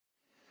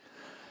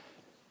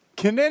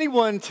Can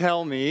anyone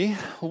tell me,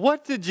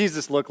 what did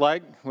Jesus look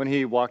like when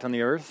he walked on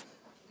the earth?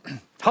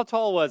 How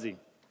tall was he?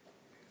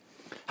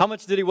 How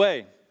much did he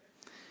weigh?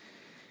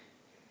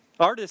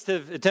 Artists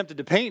have attempted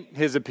to paint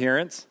his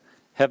appearance.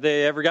 Have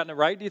they ever gotten it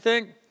right, do you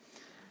think?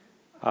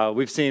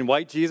 We've seen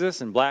white Jesus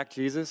and black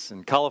Jesus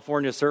and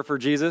California surfer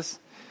Jesus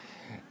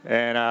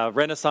and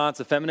Renaissance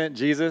effeminate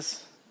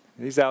Jesus.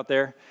 He's out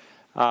there.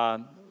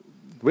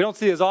 We don't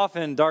see as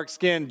often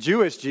dark-skinned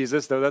Jewish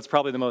Jesus, though that's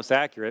probably the most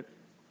accurate.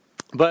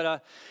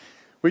 But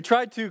we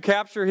tried to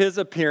capture his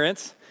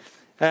appearance,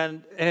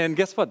 and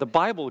guess what? The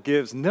Bible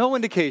gives no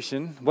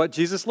indication what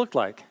Jesus looked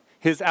like,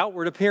 his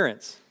outward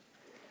appearance.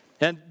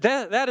 And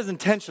that is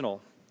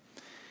intentional.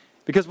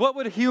 Because what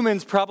would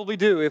humans probably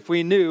do if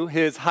we knew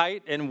his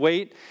height and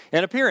weight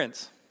and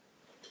appearance?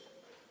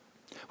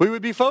 We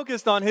would be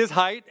focused on his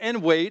height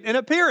and weight and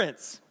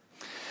appearance.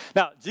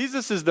 Now,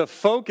 Jesus is the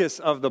focus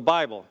of the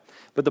Bible,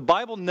 but the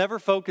Bible never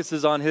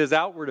focuses on his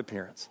outward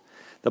appearance.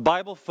 The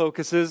Bible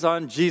focuses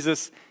on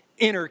Jesus'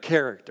 inner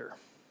character.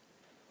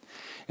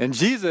 And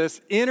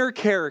Jesus' inner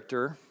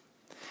character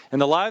and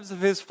the lives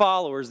of his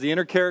followers, the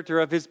inner character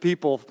of his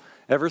people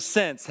ever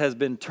since, has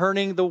been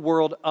turning the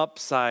world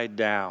upside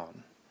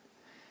down.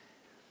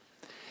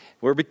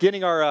 We're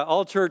beginning our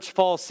all-church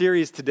fall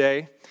series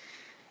today.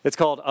 It's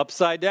called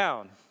Upside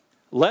Down,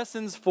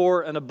 Lessons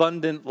for an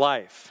Abundant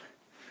Life.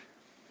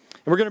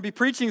 And we're going to be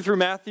preaching through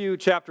Matthew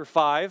chapter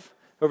 5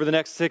 over the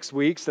next 6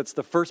 weeks. That's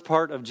the first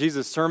part of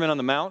Jesus' Sermon on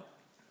the Mount.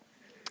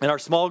 And our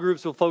small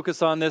groups will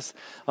focus on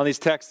these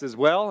texts as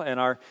well, and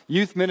our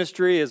youth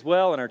ministry as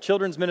well, and our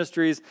children's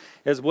ministries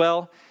as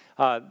well.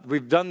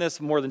 We've done this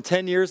more than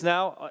 10 years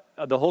now.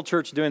 The whole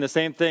church doing the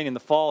same thing in the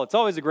fall. It's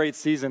always a great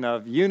season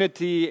of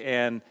unity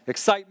and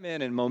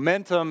excitement and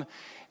momentum.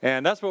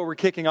 And that's what we're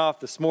kicking off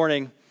this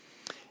morning.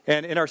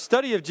 And in our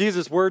study of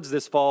Jesus' words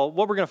this fall,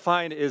 what we're going to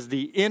find is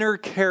the inner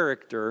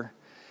character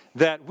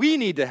that we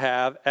need to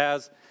have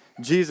as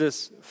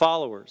Jesus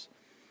followers.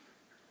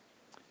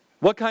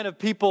 What kind of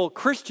people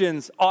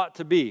Christians ought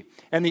to be,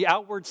 and the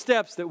outward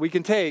steps that we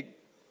can take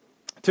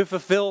to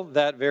fulfill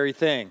that very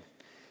thing.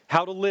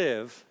 How to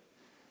live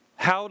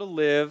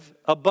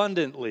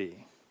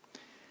abundantly.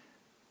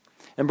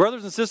 And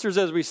brothers and sisters,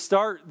 as we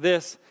start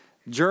this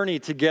journey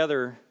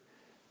together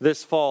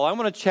this fall, I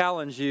want to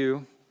challenge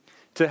you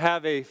to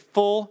have a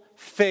full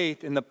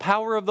faith in the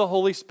power of the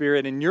Holy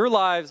Spirit in your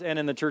lives and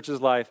in the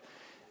church's life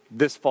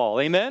this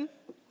fall. Amen?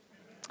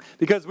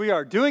 Because we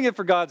are doing it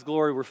for God's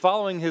glory, we're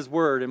following his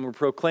word, and we're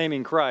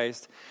proclaiming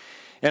Christ.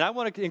 And I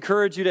want to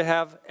encourage you to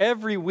have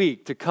every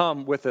week to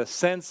come with a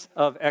sense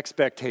of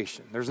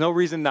expectation. There's no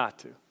reason not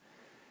to.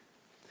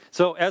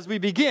 So as we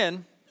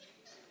begin,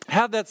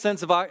 have that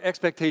sense of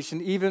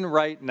expectation even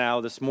right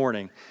now this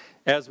morning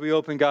as we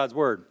open God's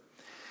Word.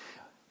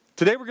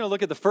 Today we're going to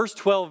look at the first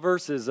 12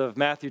 verses of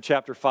Matthew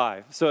chapter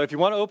 5. So if you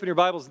want to open your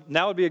Bibles,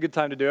 now would be a good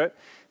time to do it.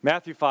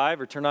 Matthew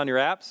 5, or turn on your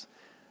apps.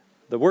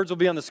 The words will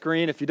be on the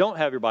screen. If you don't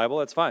have your Bible,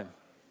 that's fine.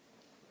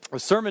 The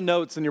sermon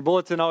notes in your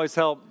bulletin always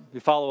help you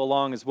follow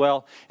along as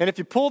well. And if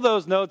you pull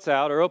those notes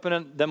out or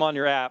open them on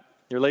your app,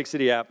 your Lake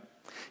City app,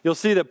 you'll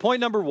see that point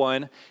number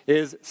 1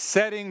 is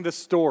setting the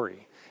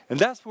story. And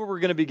that's where we're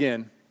going to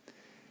begin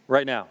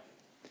right now.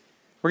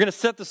 We're going to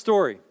set the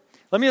story.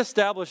 Let me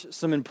establish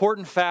some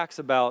important facts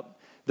about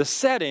the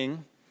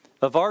setting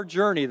of our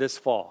journey this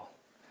fall.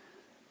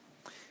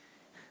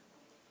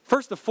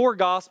 First, the 4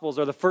 Gospels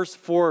are the first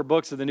 4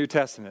 books of the New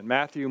Testament: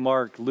 Matthew,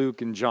 Mark,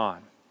 Luke, and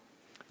John.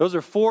 Those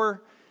are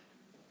 4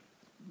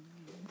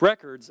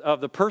 records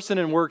of the person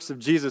and works of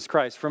Jesus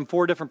Christ from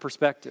 4 different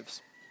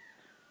perspectives.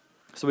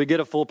 So we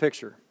get a full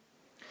picture.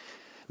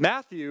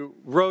 Matthew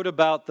wrote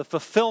about the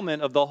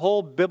fulfillment of the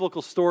whole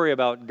biblical story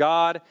about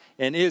God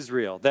and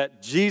Israel,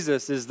 that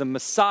Jesus is the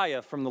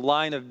Messiah from the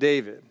line of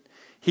David.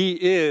 He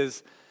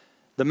is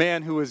the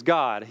man who is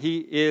God. He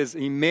is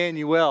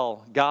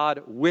Emmanuel,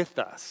 God with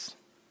us.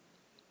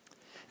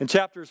 And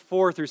chapters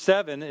 4 through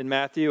 7 in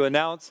Matthew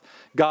announce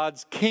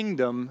God's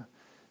kingdom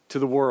to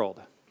the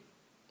world.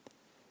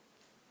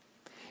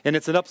 And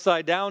it's an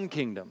upside-down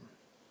kingdom.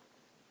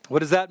 What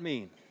does that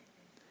mean?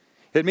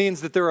 It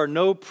means that there are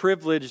no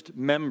privileged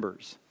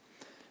members.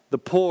 The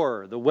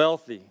poor, the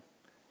wealthy,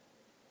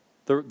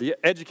 the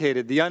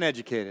educated, the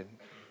uneducated,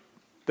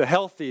 the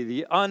healthy,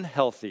 the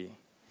unhealthy,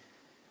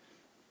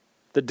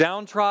 the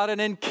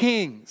downtrodden, and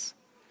kings.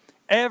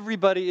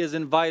 Everybody is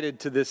invited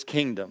to this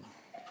kingdom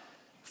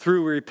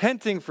through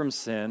repenting from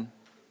sin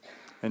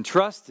and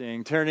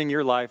trusting, turning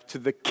your life to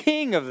the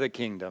King of the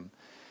kingdom,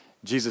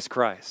 Jesus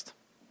Christ.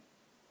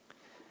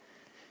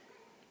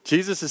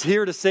 Jesus is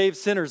here to save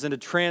sinners and to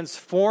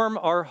transform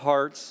our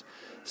hearts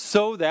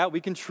so that we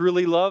can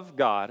truly love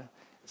God,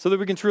 so that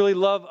we can truly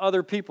love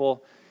other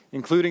people,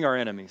 including our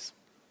enemies.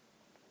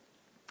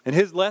 And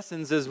his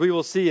lessons, as we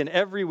will see in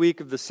every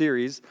week of the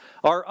series,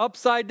 are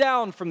upside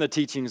down from the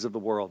teachings of the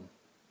world.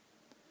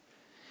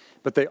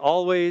 But they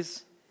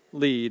always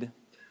lead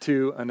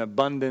to an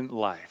abundant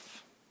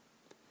life.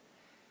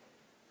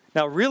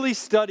 Now, really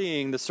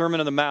studying the Sermon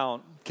on the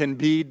Mount can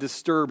be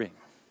disturbing,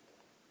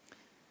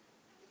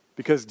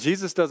 because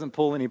Jesus doesn't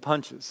pull any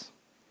punches.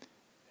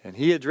 And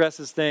he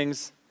addresses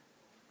things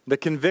that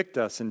convict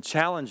us and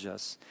challenge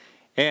us.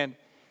 And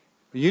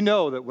you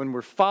know that when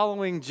we're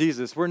following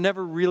Jesus, we're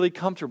never really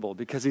comfortable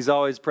because he's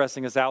always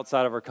pressing us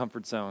outside of our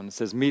comfort zone. It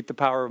says, meet the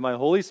power of my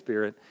Holy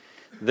Spirit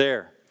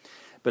there.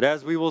 But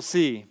as we will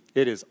see,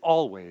 it is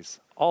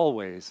always,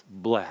 always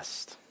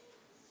blessed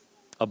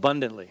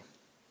abundantly.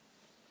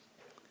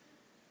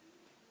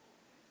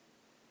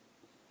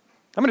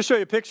 I'm going to show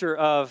you a picture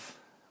of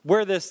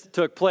where this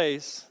took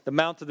place, the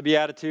Mount of the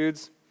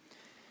Beatitudes.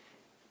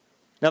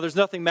 Now, there's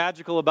nothing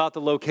magical about the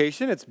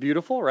location. It's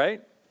beautiful,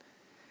 right?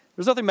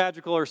 There's nothing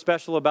magical or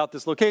special about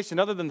this location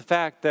other than the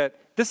fact that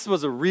this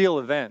was a real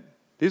event.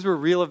 These were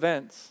real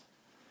events.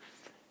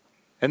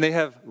 And they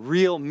have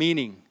real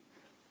meaning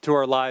to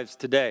our lives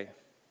today.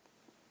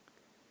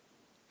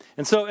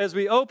 And so as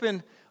we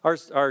open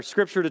our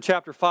scripture to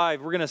chapter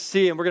 5, we're going to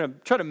see and we're going to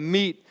try to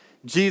meet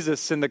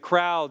Jesus and the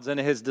crowds and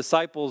his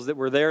disciples that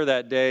were there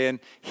that day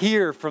and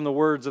hear from the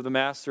words of the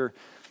Master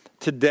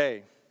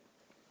today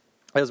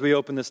as we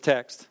open this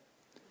text.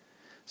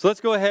 So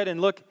let's go ahead and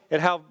look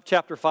at how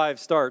chapter 5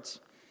 starts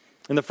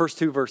in the first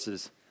 2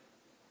 verses.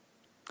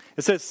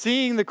 It says,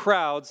 seeing the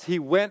crowds, he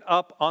went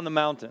up on the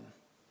mountain.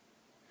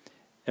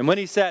 And when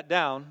he sat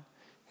down,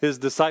 his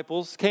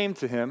disciples came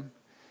to him,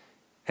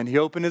 and he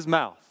opened his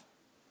mouth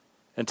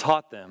and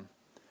taught them,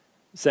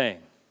 saying,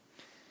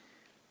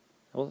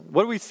 well,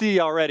 what do we see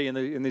already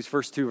in these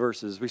first 2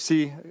 verses? We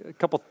see a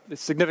couple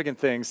significant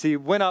things. He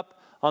went up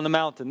on the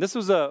mountain. This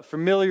was a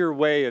familiar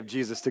way of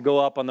Jesus to go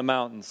up on the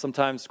mountain.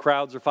 Sometimes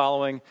crowds are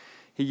following.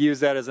 He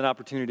used that as an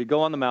opportunity to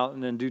go on the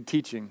mountain and do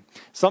teaching.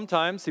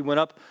 Sometimes he went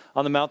up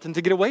on the mountain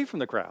to get away from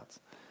the crowds,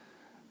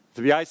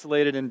 to be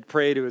isolated and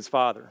pray to his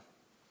Father.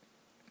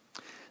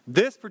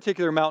 This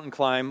particular mountain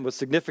climb was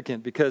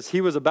significant because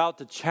he was about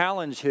to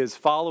challenge his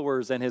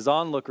followers and his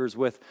onlookers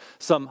with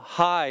some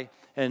high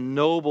and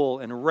noble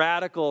and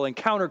radical and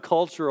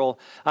countercultural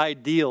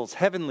ideals,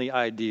 heavenly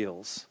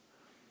ideals.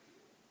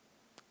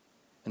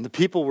 And the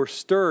people were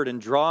stirred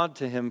and drawn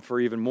to him for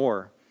even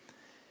more.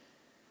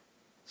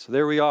 So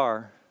there we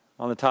are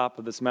on the top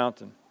of this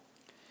mountain.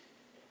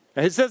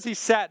 Now it says he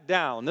sat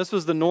down. This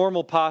was the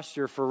normal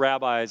posture for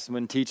rabbis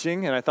when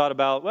teaching. And I thought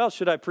about, well,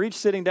 should I preach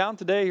sitting down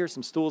today? Here's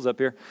some stools up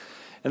here.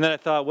 And then I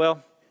thought,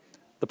 well,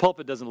 the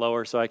pulpit doesn't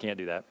lower, so I can't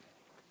do that.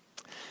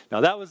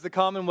 Now that was the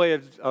common way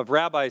of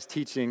rabbis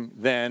teaching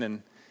then,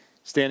 and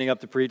standing up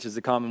to preach is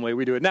the common way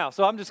we do it now.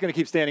 So I'm just going to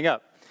keep standing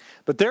up.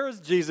 But there is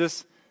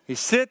Jesus. He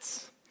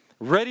sits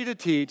ready to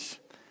teach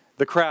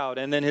the crowd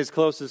and then his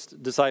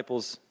closest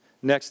disciples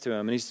next to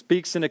him. And he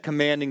speaks in a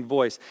commanding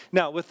voice.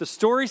 Now, with the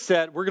story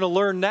set, we're going to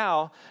learn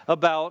now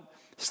about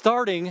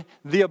starting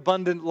the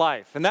abundant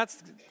life. And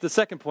that's the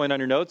second point on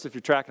your notes, if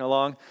you're tracking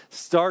along.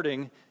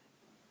 Starting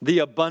the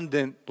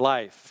abundant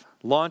life.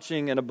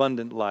 Launching an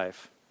abundant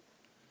life.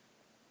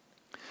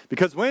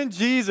 Because when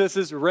Jesus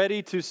is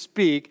ready to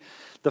speak,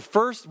 the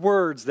first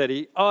words that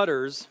he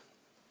utters,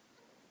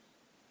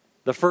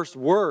 the first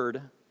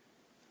word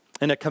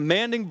in a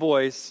commanding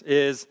voice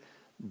is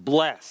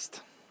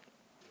blessed.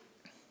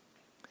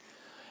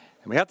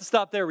 And we have to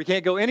stop there. We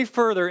can't go any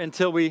further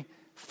until we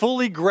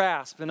fully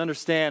grasp and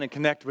understand and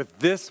connect with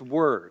this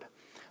word.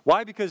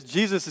 Why? Because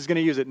Jesus is going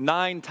to use it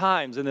 9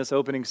 times in this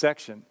opening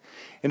section.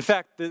 In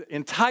fact, the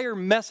entire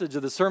message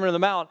of the Sermon on the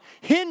Mount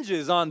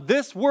hinges on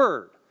this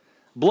word,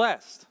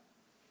 blessed.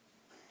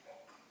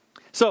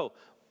 So,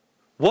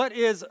 what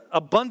is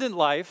abundant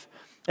life,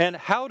 and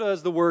how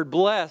does the word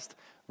blessed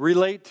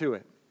relate to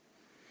it?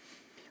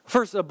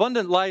 First,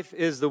 abundant life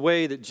is the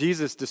way that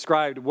Jesus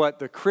described what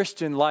the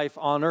Christian life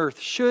on earth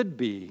should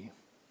be.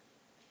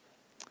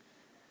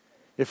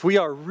 If we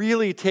are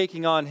really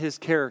taking on his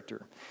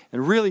character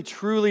and really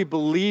truly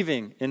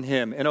believing in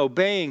him and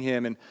obeying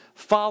him and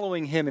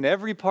following him in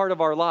every part of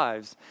our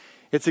lives,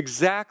 it's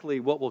exactly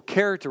what will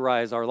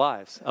characterize our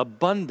lives,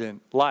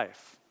 abundant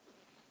life.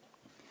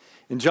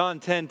 In John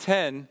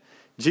 10:10,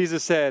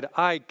 Jesus said,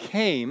 I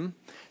came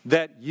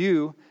that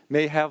you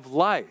may have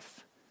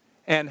life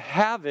and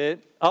have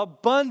it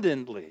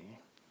abundantly.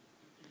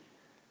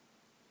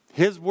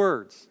 His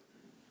words,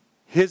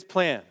 his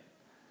plan.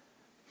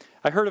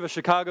 I heard of a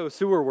Chicago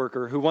sewer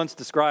worker who once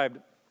described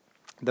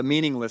the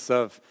meaningless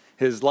of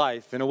his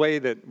life in a way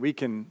that we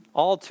can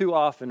all too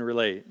often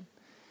relate.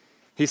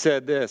 He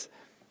said this,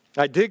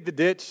 I dig the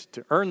ditch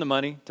to earn the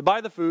money, to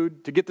buy the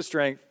food, to get the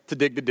strength to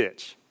dig the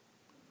ditch.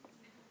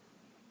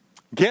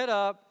 Get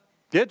up,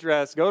 get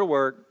dressed, go to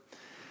work,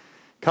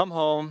 come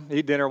home,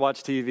 eat dinner,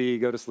 watch TV,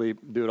 go to sleep,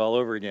 do it all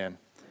over again.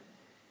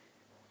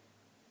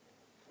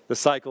 The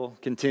cycle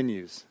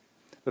continues.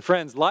 But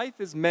friends, life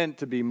is meant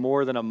to be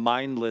more than a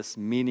mindless,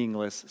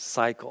 meaningless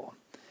cycle.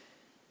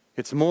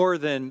 It's more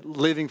than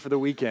living for the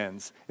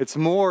weekends. It's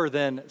more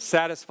than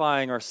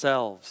satisfying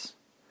ourselves.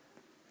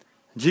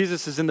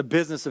 Jesus is in the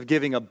business of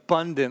giving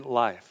abundant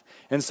life.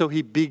 And so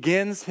he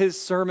begins his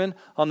Sermon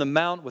on the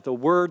Mount with a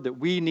word that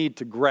we need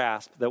to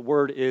grasp. That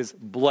word is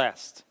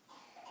blessed.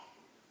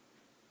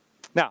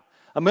 Now,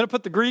 I'm going to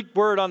put the Greek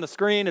word on the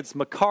screen. It's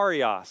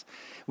makarios.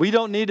 We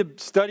don't need to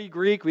study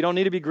Greek. We don't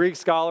need to be Greek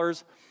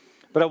scholars.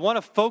 But I want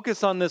to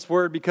focus on this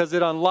word because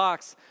it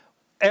unlocks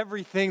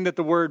everything that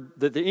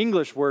the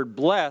English word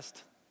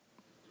blessed,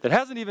 that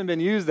hasn't even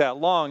been used that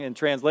long in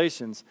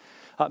translations,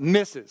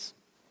 misses.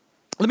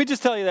 Let me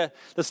just tell you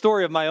the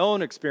story of my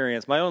own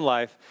experience, my own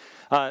life,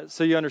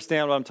 so you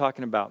understand what I'm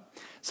talking about.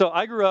 So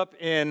I grew up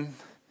in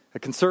a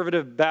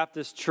conservative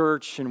Baptist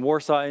church in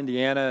Warsaw,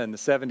 Indiana in the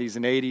 70s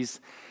and 80s.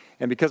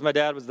 And because my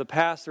dad was the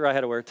pastor, I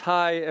had to wear a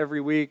tie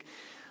every week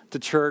to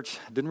church.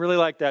 I didn't really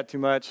like that too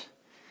much.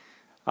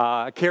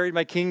 I carried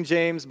my King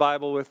James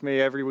Bible with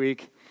me every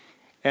week.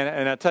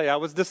 And I tell you, I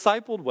was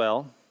discipled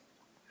well,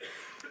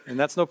 and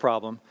that's no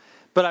problem.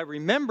 But I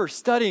remember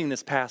studying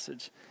this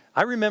passage.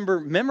 I remember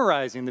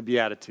memorizing the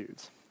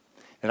Beatitudes.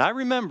 And I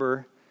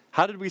remember,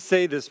 how did we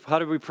say this? How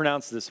did we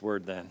pronounce this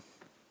word then?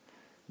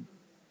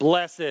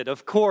 Blessed,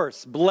 of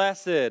course,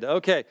 blessed.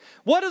 Okay,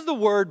 what does the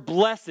word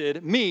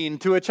blessed mean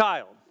to a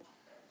child?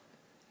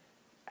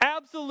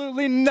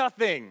 Absolutely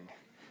nothing.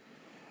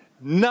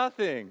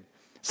 Nothing.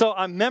 So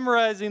I'm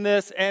memorizing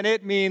this, and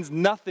it means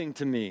nothing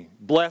to me.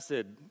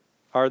 Blessed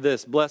are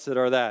this, blessed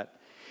are that.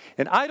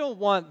 And I don't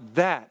want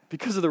that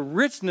because of the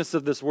richness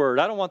of this word.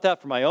 I don't want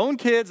that for my own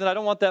kids, and I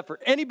don't want that for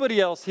anybody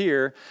else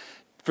here,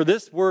 for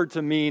this word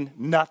to mean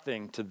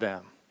nothing to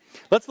them.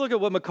 Let's look at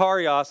what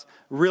makarios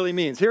really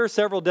means. Here are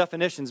several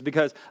definitions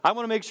because I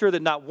want to make sure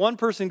that not one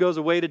person goes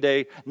away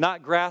today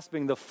not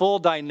grasping the full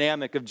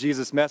dynamic of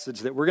Jesus'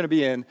 message that we're going to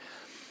be in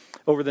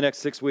over the next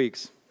 6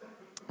 weeks.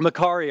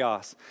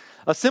 Makarios.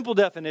 A simple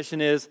definition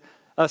is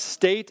a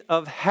state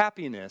of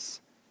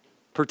happiness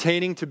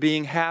pertaining to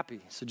being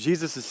happy. So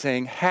Jesus is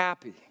saying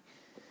happy.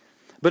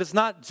 But it's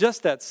not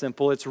just that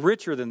simple. It's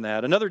richer than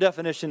that. Another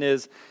definition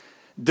is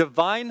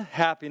divine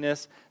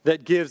happiness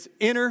that gives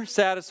inner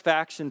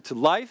satisfaction to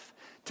life,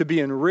 to be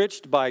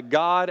enriched by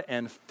God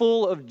and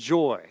full of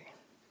joy.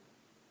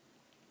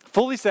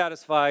 Fully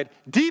satisfied,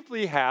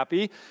 deeply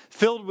happy,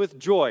 filled with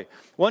joy.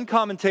 One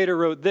commentator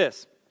wrote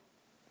this: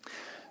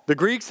 the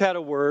Greeks had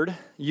a word,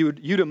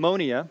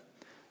 eudaimonia,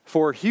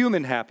 for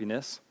human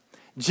happiness.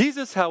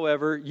 Jesus,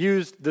 however,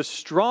 used the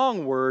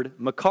strong word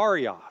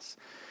makarios.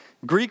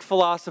 Greek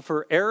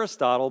philosopher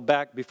Aristotle,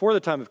 back before the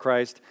time of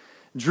Christ,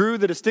 drew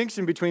the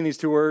distinction between these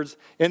two words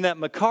in that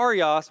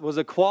makarios was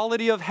a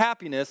quality of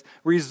happiness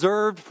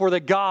reserved for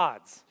the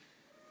gods.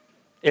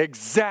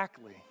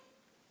 Exactly.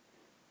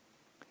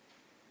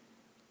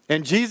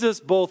 And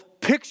Jesus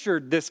both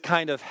pictured this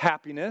kind of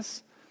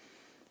happiness.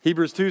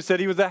 Hebrews 2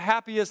 said he was the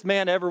happiest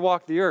man to ever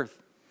walk the earth.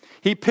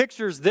 He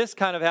pictures this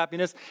kind of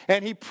happiness,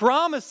 and he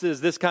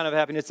promises this kind of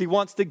happiness. He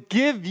wants to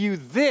give you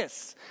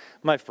this,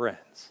 my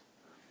friends.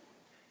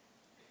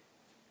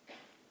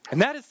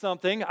 And that is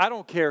something, I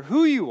don't care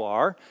who you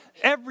are,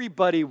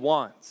 everybody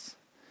wants.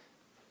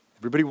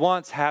 Everybody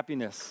wants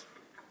happiness.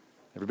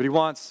 Everybody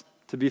wants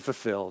to be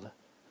fulfilled.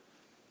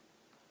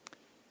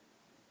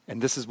 And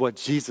this is what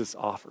Jesus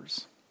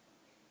offers.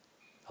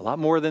 A lot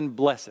more than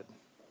blessed.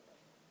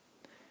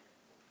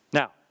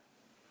 Now,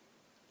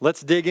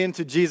 let's dig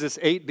into Jesus'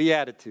 8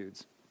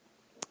 Beatitudes.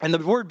 And the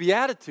word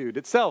beatitude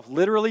itself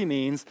literally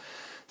means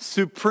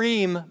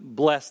supreme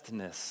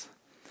blessedness.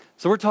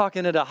 So we're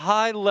talking at a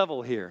high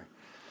level here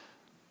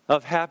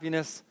of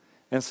happiness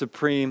and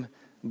supreme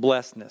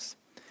blessedness.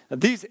 Now,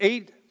 these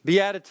 8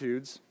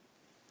 Beatitudes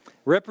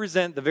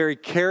represent the very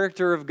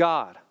character of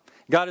God.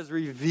 God is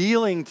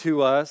revealing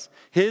to us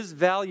His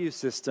value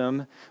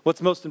system,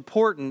 what's most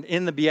important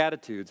in the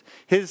Beatitudes.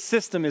 His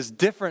system is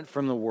different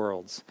from the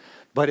world's,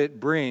 but it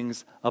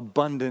brings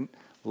abundant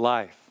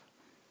life.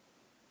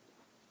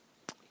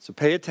 So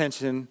pay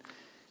attention.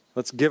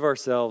 Let's give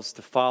ourselves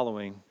to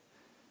following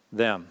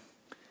them.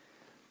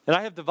 And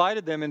I have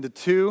divided them into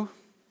 2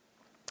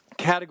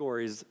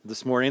 categories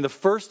this morning. The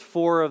first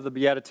 4 of the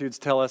Beatitudes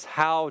tell us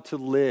how to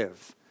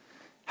live.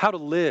 How to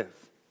live.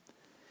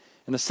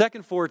 And the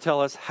second 4 tell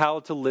us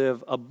how to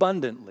live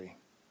abundantly.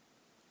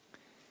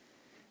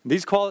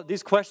 These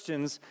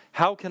questions,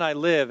 how can I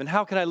live and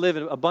how can I live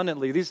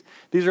abundantly, these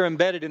are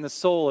embedded in the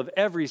soul of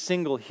every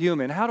single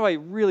human. How do I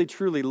really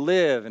truly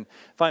live and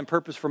find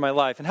purpose for my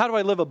life? And how do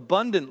I live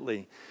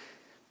abundantly?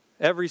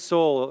 Every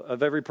soul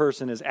of every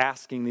person is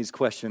asking these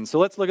questions. So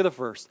let's look at the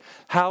first.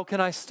 How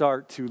can I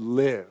start to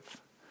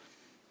live?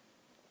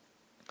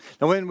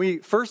 Now, when we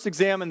first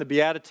examine the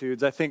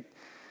Beatitudes, I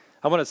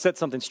want to set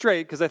something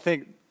straight because I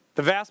think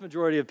the vast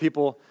majority of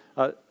people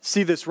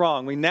see this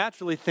wrong. We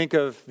naturally think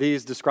of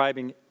these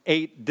describing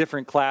 8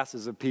 different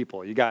classes of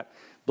people. You got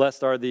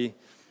blessed are the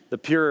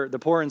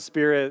poor in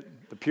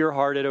spirit, the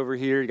pure-hearted over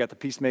here. You got the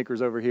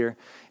peacemakers over here.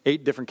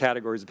 8 different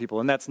categories of people,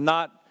 and that's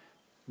not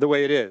the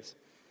way it is.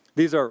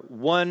 These are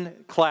one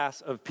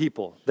class of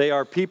people. They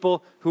are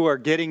people who are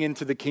getting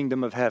into the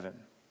kingdom of heaven.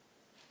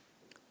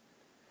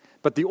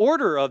 But the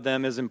order of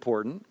them is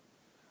important.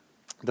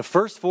 The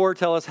first 4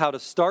 tell us how to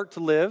start to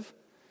live,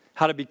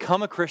 how to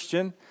become a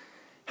Christian,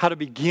 how to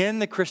begin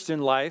the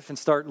Christian life and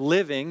start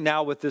living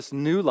now with this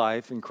new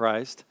life in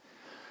Christ.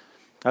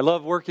 I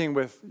love working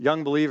with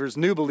young believers,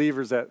 new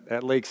believers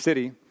at Lake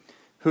City,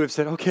 who have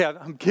said, okay,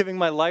 I'm giving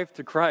my life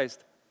to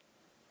Christ.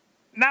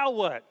 Now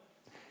what?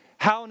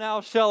 How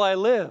now shall I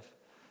live?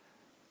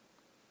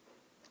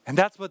 And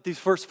that's what these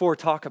first four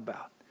talk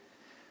about.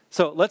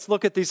 So let's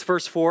look at these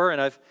first four,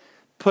 and I've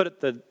put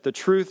the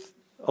truth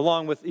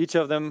along with each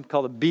of them,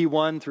 called a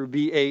B1 through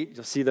B8.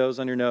 You'll see those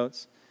on your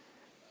notes.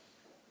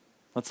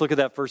 Let's look at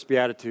that first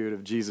beatitude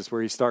of Jesus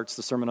where he starts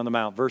the Sermon on the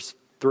Mount. Verse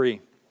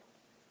 3.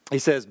 He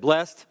says,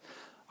 "Blessed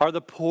are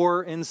the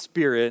poor in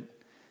spirit,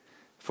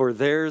 for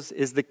theirs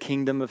is the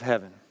kingdom of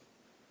heaven."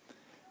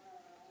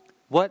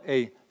 What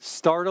a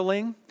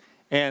startling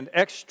and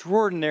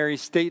extraordinary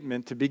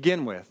statement to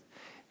begin with.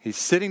 He's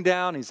sitting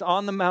down, he's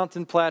on the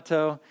mountain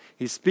plateau,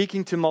 he's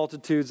speaking to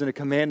multitudes in a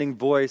commanding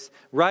voice.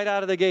 Right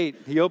out of the gate,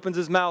 he opens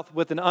his mouth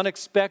with an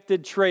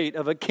unexpected trait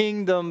of a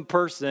kingdom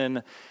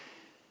person: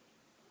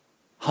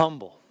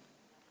 humble,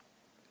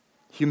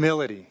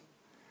 humility.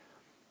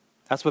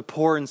 That's what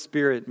poor in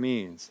spirit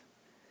means.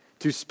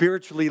 To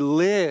spiritually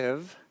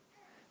live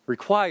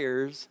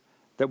requires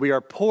that we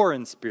are poor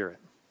in spirit.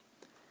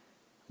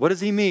 What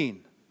does he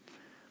mean?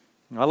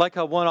 I like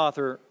how one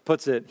author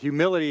puts it.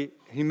 Humility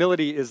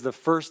is the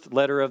first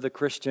letter of the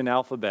Christian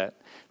alphabet.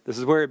 This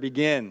is where it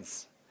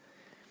begins.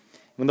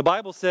 When the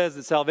Bible says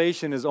that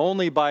salvation is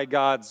only by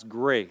God's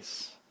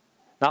grace,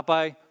 not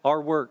by our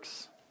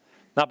works,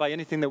 not by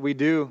anything that we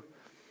do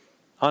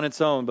on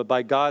its own, but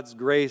by God's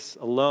grace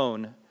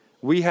alone,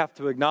 we have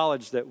to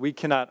acknowledge that we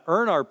cannot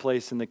earn our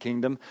place in the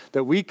kingdom,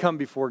 that we come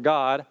before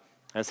God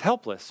as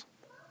helpless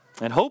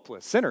and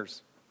hopeless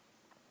sinners.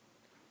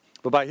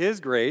 But by his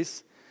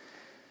grace,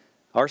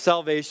 our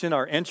salvation,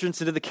 our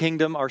entrance into the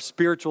kingdom, our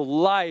spiritual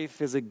life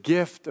is a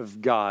gift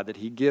of God that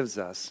he gives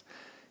us.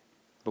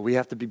 But we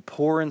have to be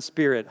poor in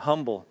spirit,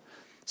 humble.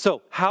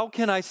 So, how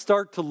can I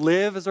start to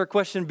live, is our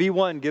question.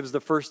 B1 gives the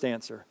first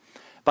answer.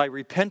 By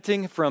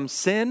repenting from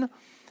sin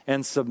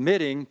and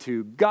submitting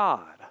to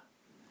God.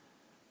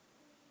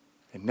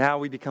 And now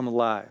we become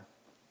alive.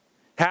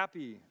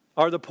 Happy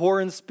are the poor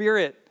in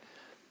spirit.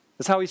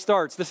 That's how he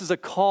starts. This is a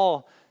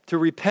call to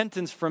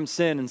repentance from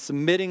sin and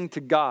submitting to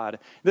God.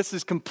 This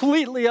is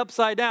completely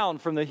upside down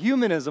from the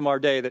humanism of our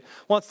day that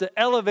wants to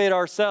elevate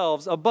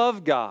ourselves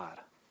above God.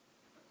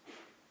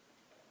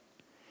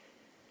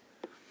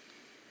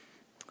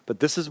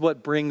 But this is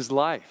what brings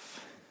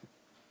life.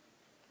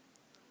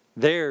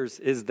 Theirs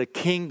is the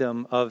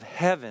kingdom of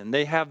heaven.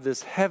 They have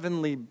this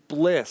heavenly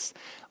bliss.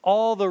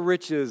 All the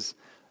riches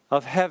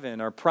of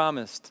heaven are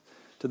promised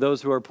to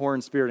those who are poor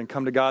in spirit and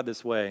come to God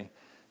this way,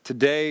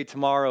 today,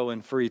 tomorrow,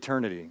 and for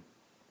eternity.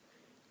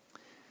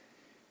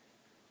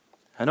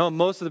 I know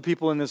most of the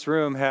people in this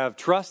room have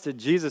trusted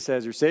Jesus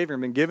as your Savior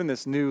and been given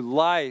this new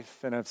life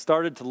and have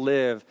started to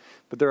live,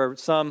 but there are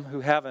some who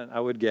haven't,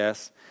 I would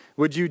guess.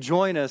 Would you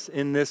join us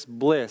in this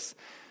bliss?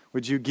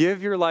 Would you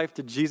give your life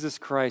to Jesus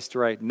Christ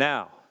right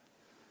now,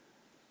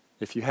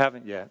 if you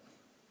haven't yet?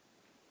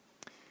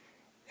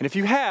 And if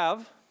you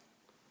have,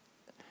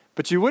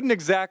 but you wouldn't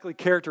exactly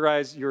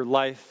characterize your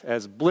life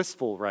as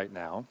blissful right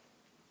now,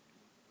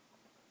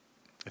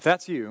 if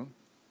that's you,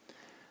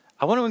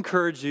 I want to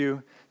encourage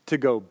you to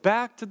go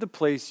back to the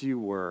place you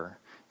were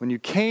when you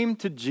came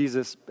to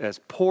Jesus as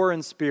poor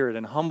in spirit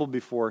and humble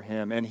before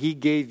him, and he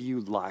gave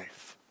you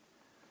life.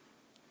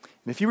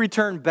 And if you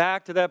return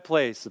back to that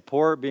place,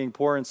 being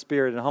poor in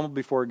spirit and humble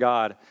before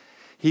God,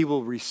 he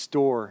will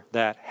restore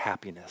that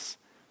happiness.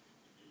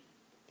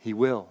 He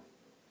will.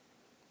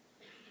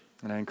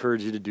 And I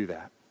encourage you to do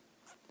that.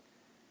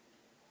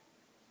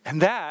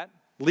 And that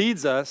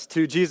leads us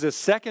to Jesus'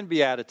 second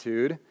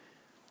beatitude.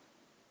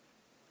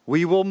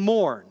 We will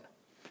mourn.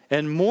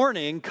 And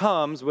mourning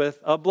comes with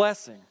a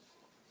blessing.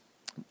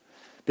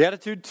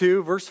 Beatitude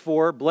 2, verse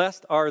 4,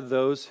 "Blessed are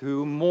those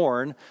who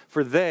mourn,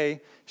 for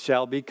they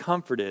shall be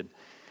comforted."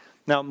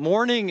 Now,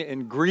 mourning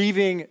and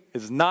grieving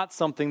is not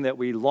something that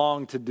we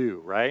long to do,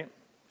 right?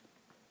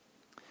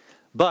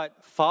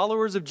 But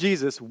followers of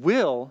Jesus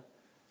will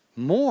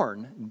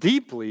mourn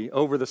deeply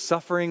over the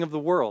suffering of the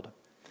world.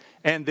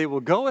 And they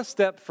will go a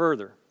step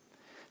further.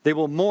 They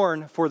will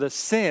mourn for the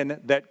sin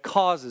that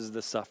causes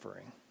the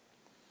suffering.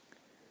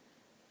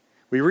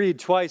 We read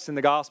twice in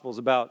the Gospels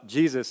about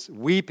Jesus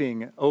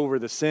weeping over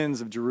the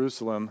sins of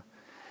Jerusalem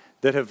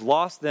that have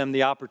lost them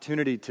the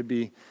opportunity to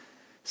be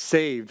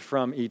saved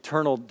from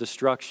eternal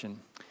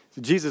destruction.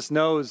 So Jesus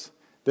knows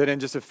that in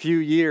just a few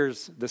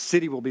years, the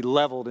city will be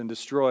leveled and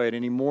destroyed,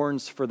 and he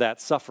mourns for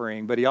that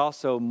suffering, but he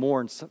also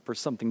mourns for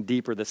something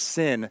deeper, the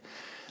sin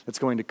that's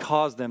going to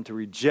cause them to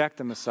reject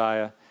the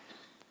Messiah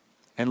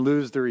and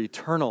lose their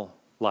eternal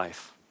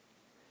life.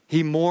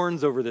 He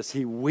mourns over this.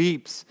 He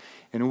weeps,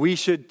 and we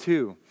should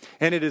too.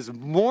 And it is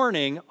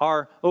mourning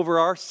over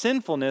our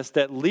sinfulness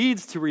that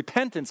leads to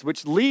repentance,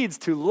 which leads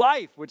to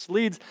life, which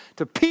leads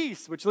to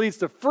peace, which leads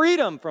to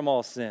freedom from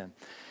all sin.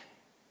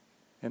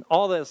 And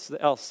all this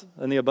else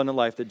in the abundant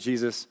life that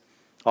Jesus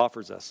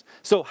offers us.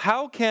 So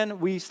how can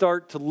we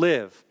start to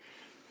live?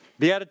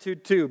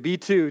 Beatitude 2,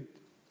 B2,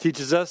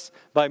 teaches us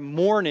by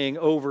mourning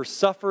over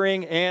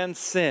suffering and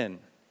sin.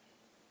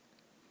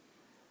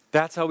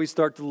 That's how we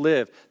start to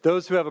live.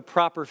 Those who have a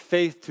proper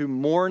faith to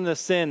mourn the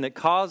sin that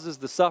causes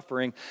the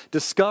suffering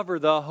discover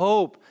the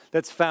hope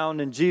that's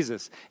found in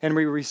Jesus. And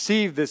we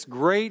receive this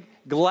great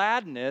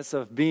gladness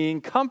of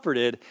being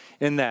comforted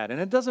in that.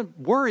 And it doesn't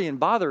worry and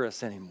bother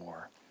us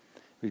anymore.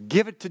 We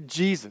give it to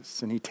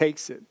Jesus and he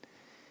takes it.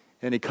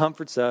 And he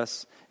comforts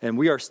us. And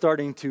we are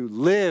starting to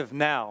live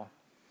now.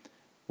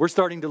 We're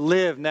starting to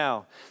live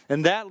now.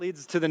 And that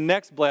leads to the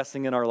next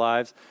blessing in our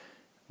lives,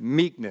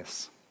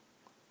 meekness.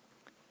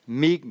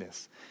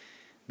 Meekness.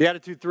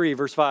 Beatitude 3,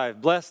 verse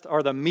 5. Blessed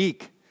are the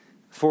meek,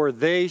 for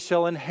they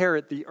shall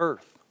inherit the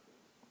earth.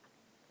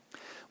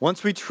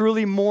 Once we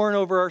truly mourn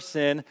over our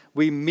sin,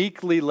 we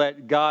meekly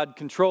let God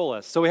control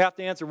us. So we have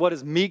to answer, what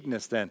is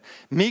meekness then?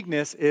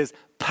 Meekness is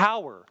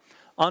power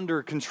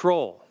under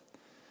control.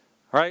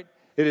 All right?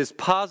 It is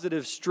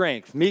positive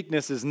strength.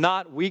 Meekness is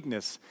not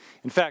weakness.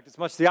 In fact, it's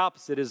much the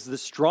opposite. It is the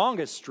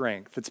strongest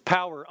strength. It's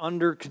power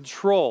under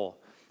control.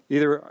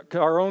 Either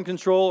our own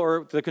control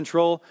or the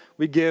control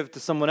we give to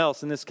someone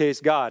else, in this case,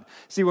 God.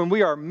 See, when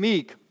we are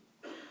meek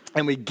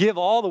and we give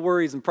all the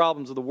worries and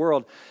problems of the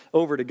world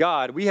over to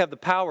God, we have the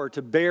power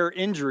to bear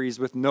injuries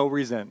with no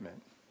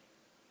resentment.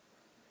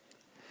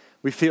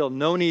 We feel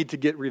no need to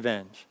get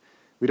revenge.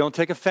 We don't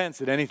take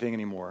offense at anything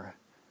anymore.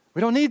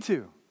 We don't need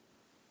to.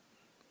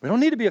 We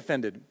don't need to be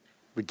offended.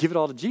 We give it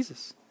all to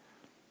Jesus.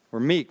 We're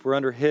meek. We're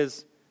under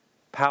his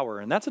power.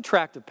 And that's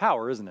attractive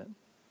power, isn't it?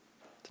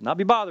 To not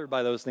be bothered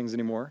by those things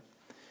anymore.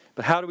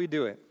 But how do we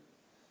do it?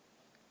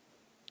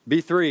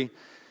 B3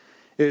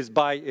 is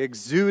by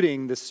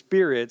exuding the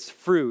Spirit's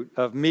fruit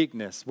of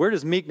meekness. Where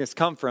does meekness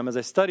come from? As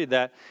I studied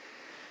that,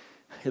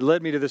 it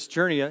led me to this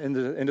journey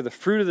into the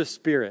fruit of the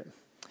Spirit.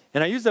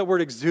 And I use that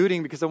word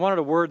exuding because I wanted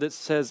a word that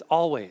says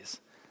always.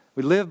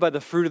 We live by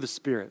the fruit of the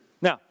Spirit.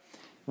 Now,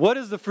 what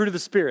is the fruit of the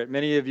Spirit?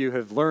 Many of you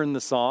have learned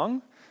the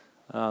song.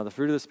 The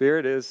fruit of the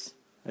Spirit is,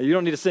 you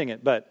don't need to sing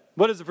it, but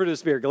what is the fruit of the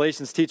Spirit?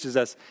 Galatians teaches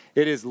us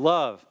it is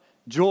love,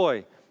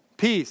 joy,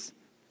 peace,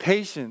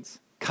 patience,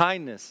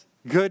 kindness,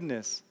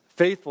 goodness,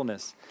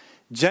 faithfulness,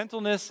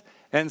 gentleness,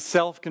 and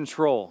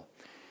self-control.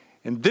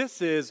 And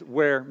this is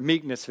where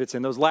meekness fits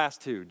in, those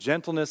last two,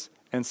 gentleness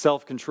and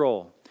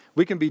self-control.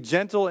 We can be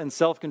gentle and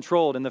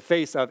self-controlled in the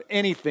face of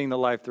anything that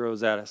life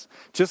throws at us,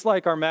 just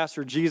like our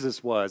Master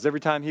Jesus was. Every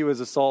time he was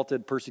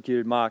assaulted,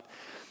 persecuted, mocked,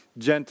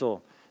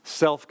 gentle,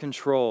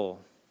 self-control.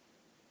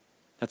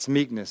 That's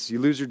meekness. You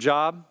lose your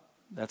job,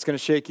 that's going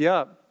to shake you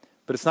up,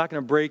 but it's not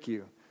going to break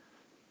you.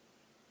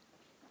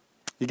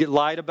 You get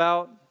lied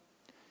about,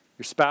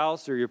 your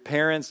spouse or your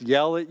parents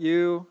yell at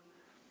you.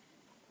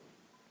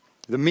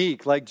 The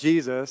meek, like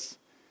Jesus,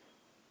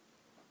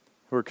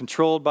 who are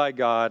controlled by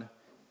God,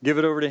 give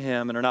it over to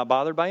him and are not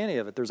bothered by any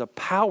of it. There's a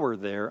power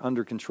there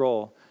under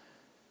control.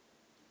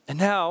 And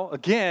now,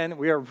 again,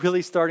 we are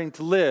really starting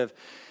to live.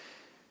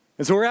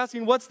 And so we're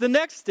asking, what's the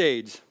next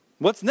stage?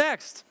 What's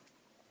next?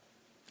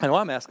 I know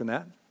I'm asking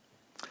that.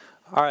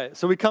 All right,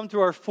 so we come to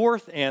our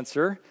fourth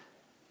answer.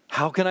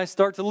 How can I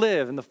start to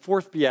live? In the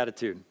fourth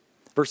beatitude.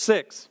 Verse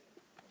 6.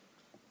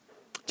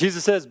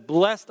 Jesus says,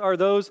 blessed are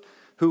those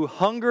who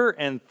hunger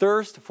and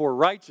thirst for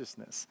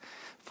righteousness,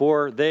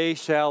 for they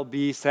shall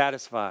be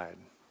satisfied.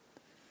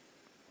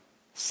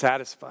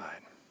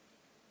 Satisfied.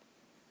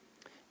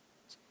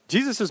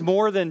 Jesus is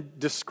more than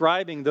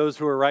describing those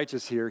who are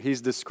righteous here.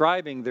 He's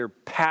describing their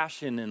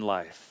passion in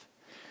life.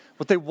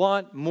 What they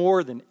want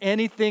more than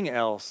anything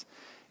else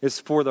is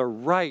for the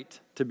right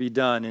to be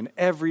done in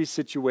every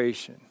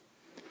situation,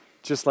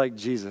 just like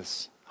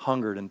Jesus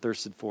hungered and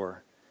thirsted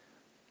for.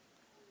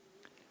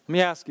 Let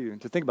me ask you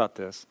to think about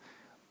this.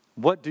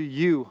 What do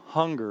you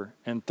hunger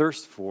and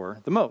thirst for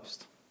the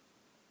most?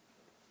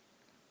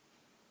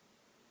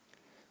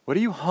 What do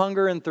you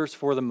hunger and thirst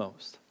for the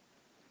most?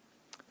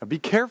 Now be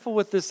careful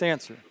with this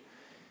answer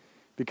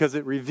because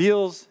it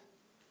reveals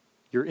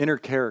your inner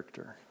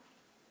character.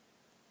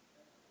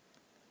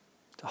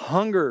 To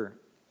hunger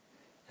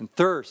and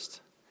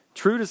thirst.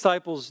 True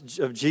disciples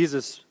of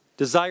Jesus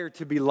desire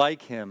to be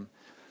like him,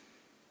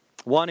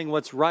 wanting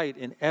what's right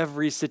in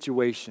every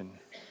situation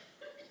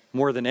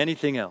more than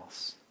anything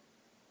else.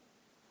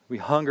 We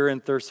hunger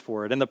and thirst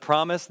for it. And the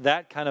promise,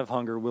 that kind of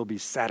hunger will be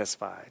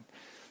satisfied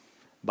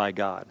by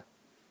God.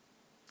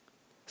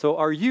 So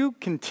are you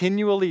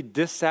continually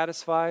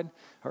dissatisfied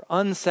or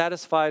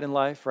unsatisfied in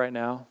life right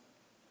now?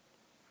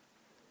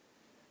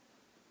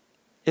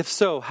 If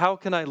so, how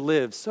can I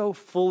live so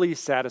fully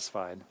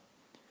satisfied?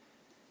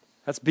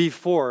 That's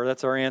B4,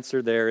 that's our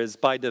answer there, is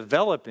by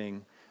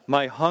developing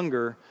my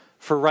hunger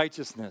for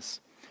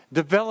righteousness.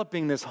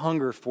 Developing this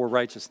hunger for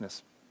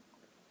righteousness.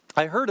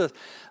 I heard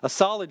a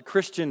solid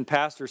Christian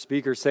pastor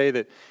speaker say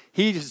that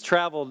he has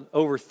traveled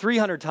over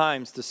 300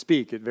 times to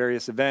speak at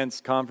various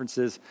events,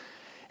 conferences,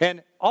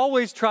 and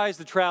always tries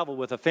to travel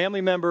with a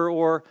family member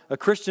or a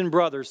Christian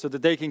brother so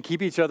that they can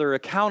keep each other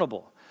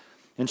accountable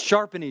and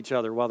sharpen each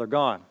other while they're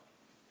gone.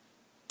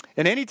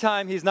 And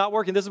anytime he's not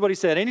working, this is what he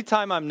said,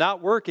 anytime I'm not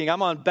working,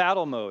 I'm on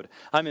battle mode.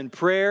 I'm in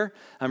prayer,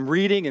 I'm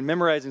reading and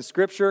memorizing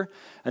scripture.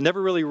 I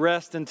never really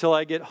rest until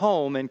I get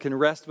home and can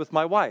rest with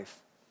my wife.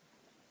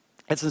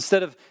 It's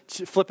instead of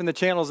flipping the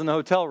channels in the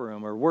hotel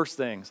room or worse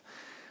things.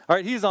 All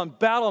right, he's on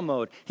battle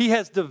mode. He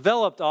has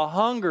developed a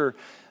hunger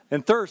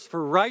and thirst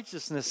for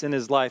righteousness in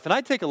his life. And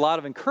I take a lot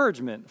of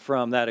encouragement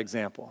from that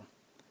example,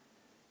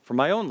 from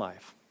my own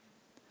life.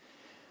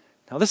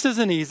 Now, this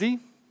isn't easy,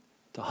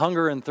 to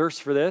hunger and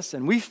thirst for this,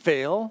 and we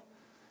fail,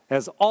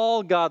 as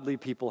all godly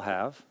people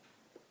have.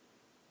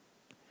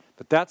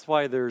 But that's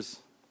why there's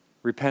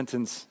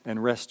repentance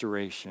and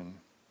restoration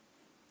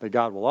that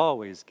God will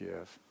always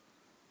give.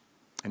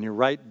 And you're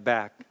right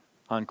back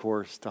on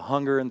course to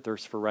hunger and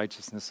thirst for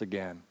righteousness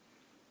again.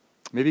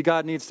 Maybe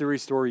God needs to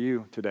restore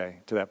you today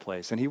to that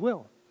place, and He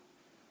will.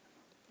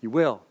 He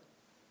will.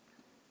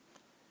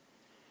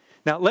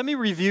 Now, let me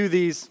review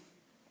these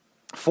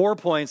 4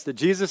 points that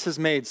Jesus has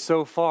made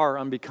so far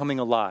on becoming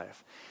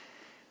alive.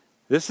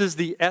 This is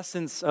the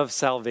essence of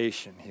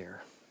salvation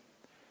here.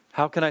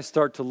 How can I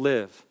start to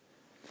live?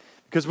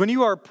 Because when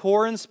you are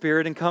poor in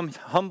spirit and come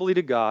humbly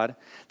to God,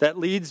 that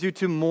leads you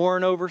to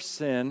mourn over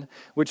sin,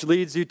 which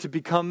leads you to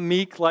become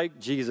meek like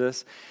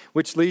Jesus,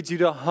 which leads you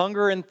to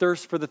hunger and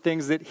thirst for the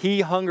things that He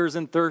hungers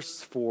and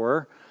thirsts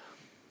for.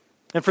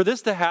 And for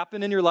this to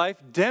happen in your life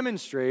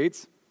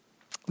demonstrates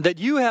that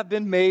you have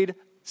been made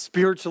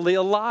spiritually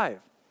alive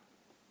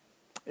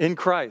in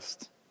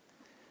Christ.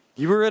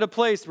 You are at a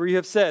place where you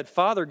have said,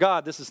 Father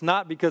God, this is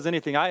not because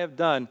anything I have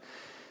done.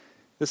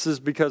 This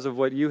is because of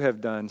what you have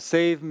done.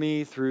 Save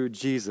me through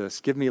Jesus.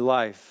 Give me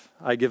life.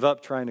 I give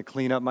up trying to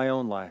clean up my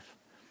own life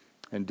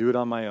and do it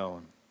on my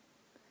own.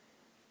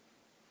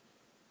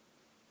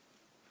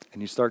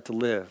 And you start to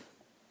live.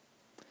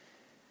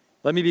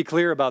 Let me be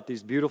clear about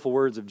these beautiful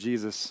words of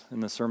Jesus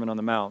in the Sermon on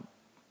the Mount.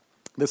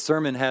 This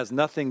sermon has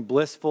nothing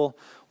blissful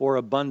or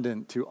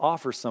abundant to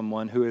offer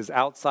someone who is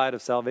outside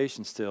of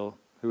salvation still,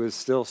 who is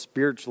still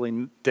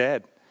spiritually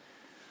dead,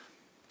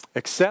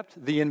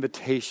 except the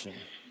invitation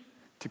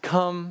to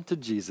come to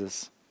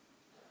Jesus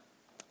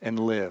and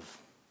live.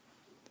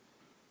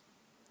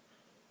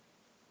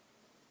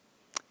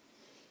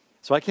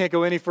 So I can't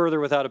go any further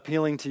without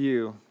appealing to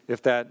you,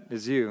 if that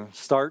is you.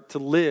 Start to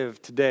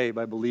live today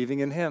by believing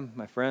in Him,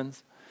 my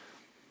friends.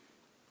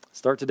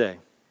 Start today.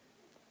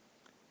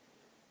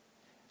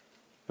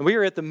 And we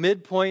are at the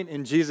midpoint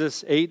in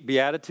Jesus' 8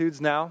 Beatitudes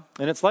now,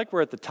 and it's like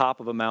we're at the top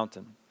of a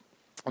mountain.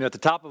 And at the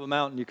top of a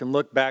mountain, you can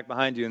look back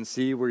behind you and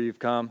see where you've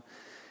come.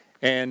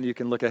 And you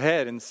can look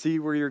ahead and see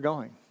where you're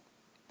going.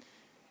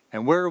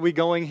 And where are we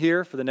going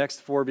here for the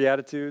next 4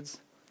 Beatitudes?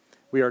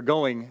 We are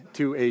going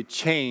to a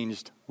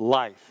changed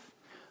life.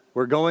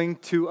 We're going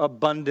to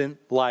abundant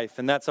life.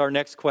 And that's our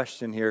next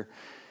question here.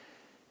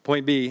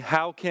 Point B,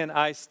 how can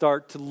I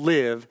start to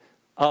live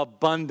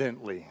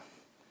abundantly?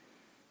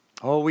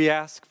 Oh, we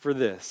ask for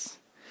this.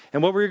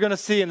 And what we're going to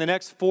see in the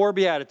next 4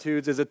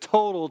 Beatitudes is a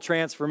total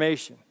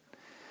transformation.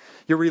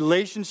 Your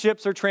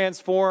relationships are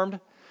transformed.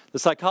 The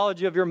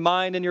psychology of your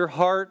mind and your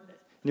heart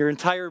and your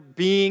entire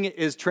being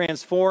is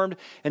transformed,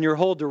 and your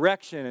whole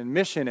direction and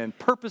mission and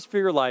purpose for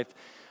your life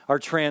are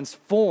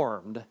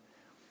transformed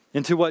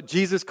into what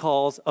Jesus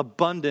calls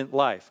abundant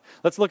life.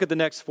 Let's look at the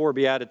next 4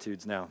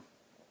 Beatitudes now.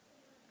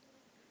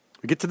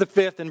 We get to the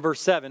 5th in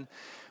verse 7,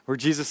 where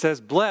Jesus says,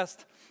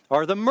 "Blessed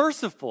are the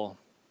merciful,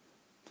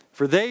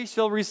 for they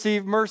shall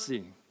receive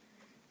mercy."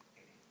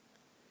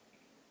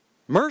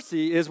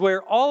 Mercy is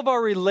where all of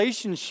our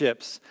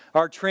relationships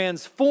are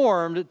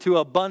transformed to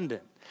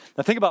abundant.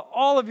 Now think about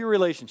all of your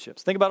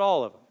relationships. Think about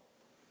all of them.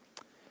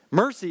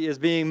 Mercy is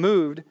being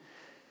moved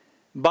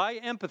by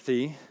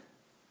empathy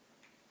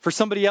for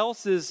somebody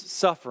else's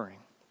suffering,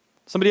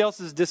 somebody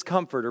else's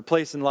discomfort or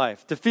place in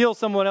life, to feel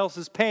someone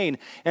else's pain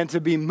and to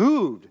be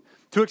moved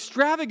to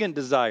extravagant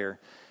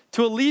desire,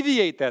 to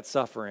alleviate that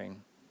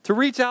suffering, to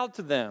reach out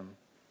to them.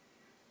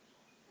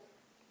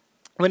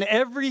 When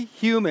every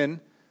human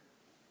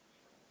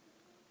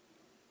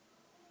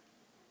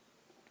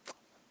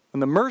When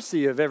the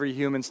mercy of every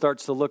human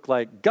starts to look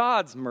like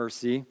God's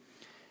mercy,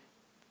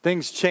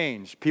 things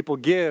change. People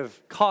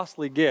give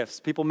costly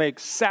gifts. People make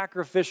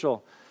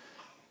sacrificial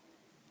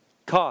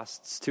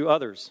costs to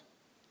others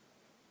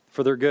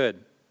for their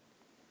good.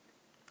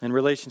 And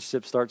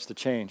relationship starts to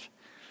change.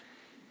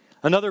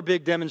 Another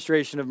big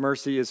demonstration of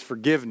mercy is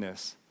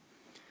forgiveness.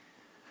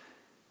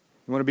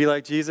 You want to be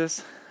like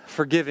Jesus?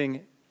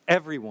 Forgiving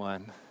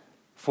everyone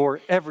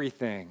for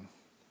everything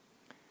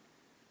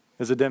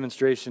is a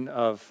demonstration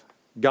of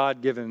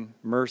God-given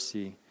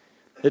mercy.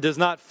 It does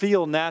not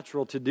feel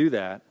natural to do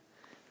that.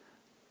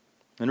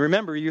 And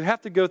remember, you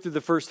have to go through the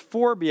first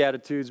 4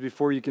 Beatitudes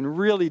before you can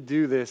really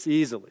do this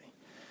easily.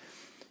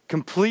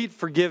 Complete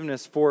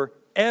forgiveness for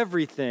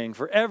everything,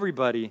 for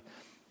everybody,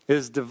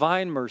 is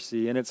divine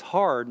mercy, and it's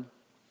hard.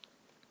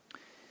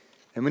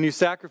 And when you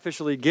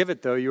sacrificially give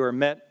it, though, you are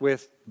met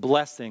with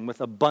blessing,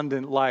 with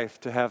abundant life,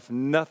 to have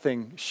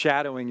nothing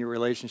shadowing your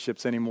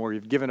relationships anymore.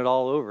 You've given it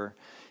all over.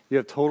 You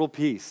have total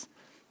peace.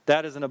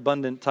 That is an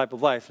abundant type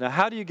of life. Now,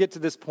 how do you get to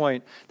this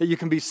point that you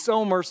can be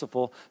so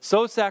merciful,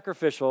 so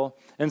sacrificial,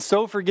 and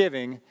so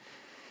forgiving,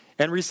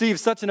 and receive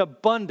such an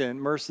abundant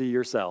mercy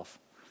yourself?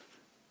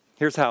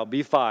 Here's how.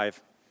 B5.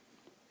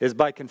 is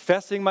by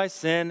confessing my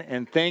sin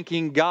and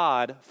thanking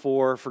God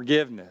for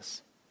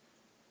forgiveness.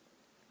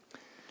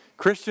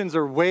 Christians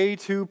are way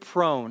too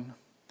prone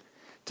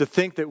to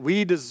think that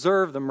we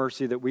deserve the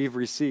mercy that we've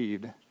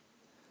received,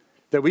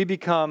 that we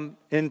become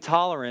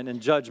intolerant and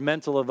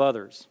judgmental of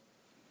others.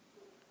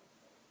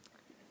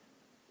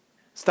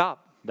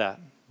 Stop that,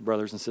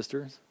 brothers and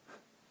sisters.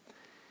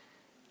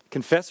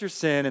 Confess your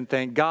sin and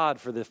thank God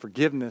for the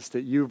forgiveness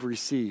that you've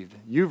received.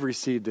 You've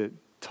received it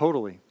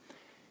totally,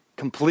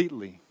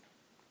 completely.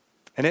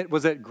 And it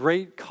was at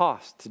great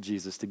cost to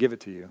Jesus to give it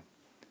to you.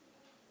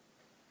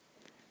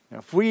 Now,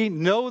 if we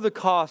know the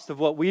cost of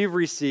what we've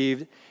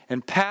received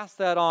and pass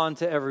that on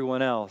to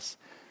everyone else,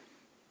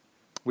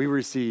 we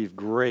receive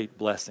great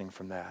blessing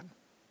from that.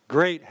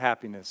 Great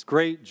happiness,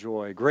 great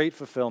joy, great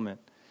fulfillment,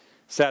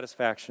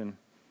 satisfaction.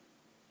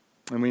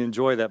 And we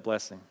enjoy that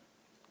blessing.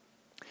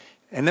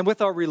 And then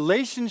with our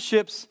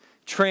relationships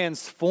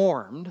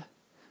transformed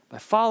by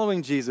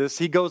following Jesus,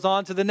 he goes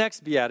on to the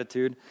next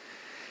beatitude.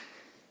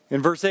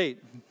 In verse 8,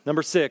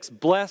 number 6,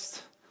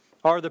 blessed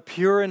are the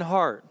pure in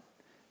heart,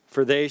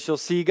 for they shall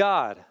see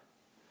God.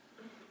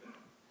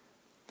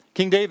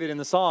 King David in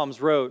the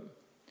Psalms wrote,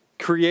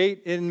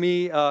 create in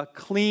me a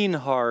clean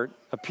heart,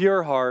 a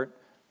pure heart,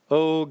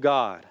 O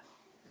God.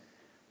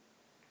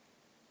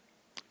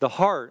 The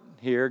heart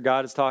here,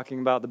 God is talking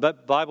about, the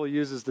Bible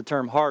uses the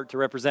term heart to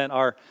represent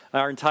our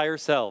entire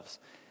selves,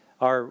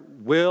 our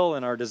will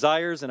and our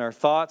desires and our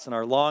thoughts and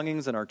our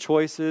longings and our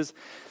choices.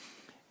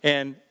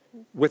 And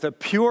with a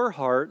pure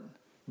heart,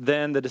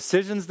 then the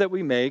decisions that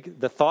we make,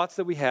 the thoughts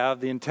that we have,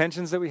 the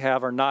intentions that we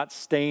have are not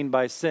stained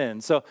by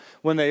sin. So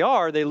when they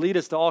are, they lead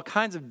us to all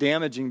kinds of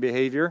damaging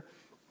behavior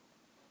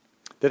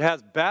that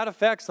has bad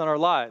effects on our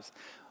lives.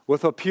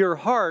 With a pure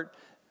heart,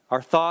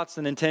 our thoughts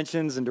and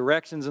intentions and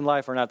directions in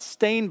life are not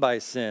stained by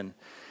sin.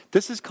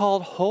 This is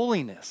called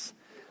holiness.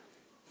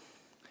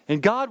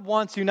 And God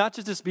wants you not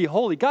just to be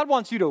holy, God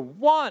wants you to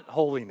want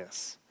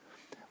holiness.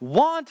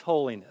 Want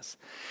holiness.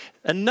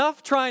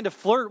 Enough trying to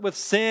flirt with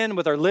sin,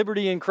 with our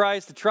liberty in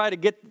Christ, to try to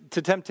get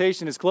to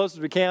temptation as close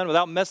as we can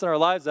without messing our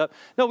lives up.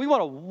 No, we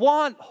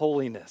want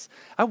holiness.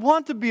 I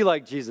want to be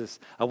like Jesus.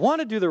 I want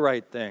to do the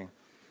right thing.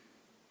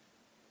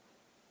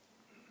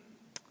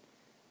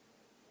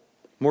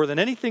 More than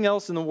anything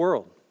else in the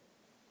world.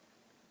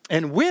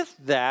 And with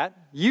that,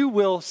 you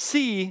will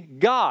see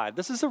God.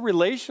 This is a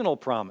relational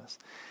promise.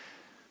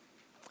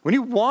 When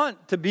you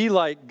want to be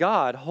like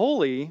God,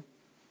 holy,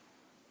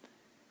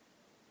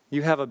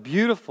 you have a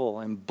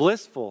beautiful and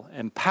blissful,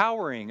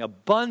 empowering,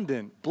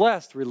 abundant,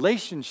 blessed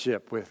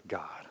relationship with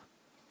God,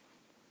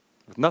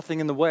 with nothing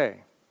in the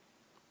way.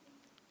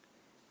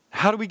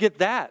 How do we get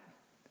that?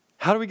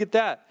 How do we get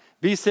that?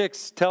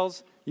 B6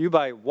 tells you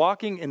by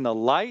walking in the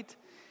light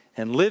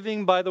and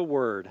living by the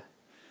word.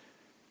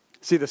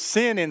 See, the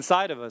sin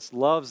inside of us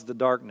loves the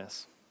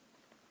darkness.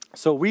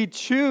 So we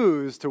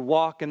choose to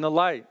walk in the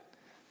light.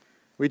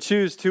 We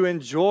choose to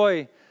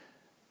enjoy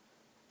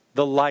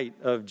the light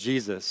of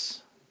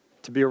Jesus,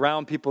 to be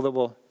around people that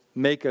will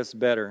make us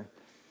better,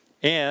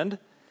 and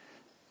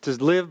to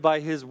live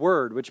by his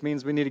word, which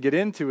means we need to get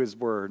into his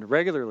word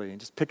regularly and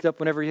just pick it up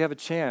whenever you have a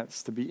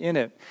chance to be in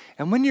it.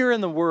 And when you're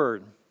in the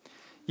word,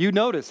 you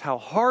notice how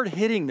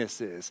hard-hitting this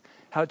is,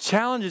 how it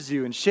challenges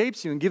you and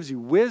shapes you and gives you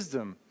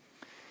wisdom,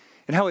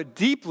 and how it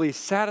deeply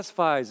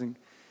satisfies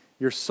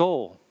your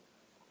soul.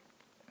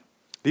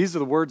 These are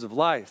the words of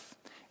life.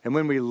 And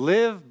when we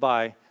live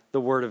by the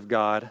word of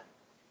God,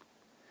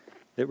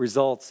 it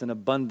results in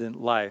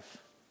abundant life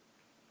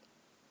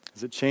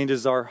as it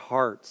changes our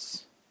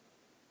hearts.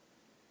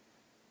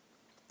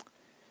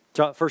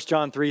 1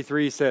 John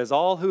 3:3 says,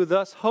 all who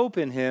thus hope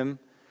in him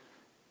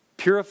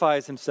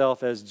purifies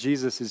himself as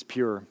Jesus is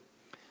pure.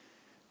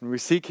 When we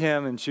seek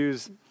him and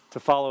choose to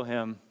follow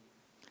him,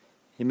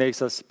 he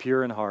makes us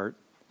pure in heart,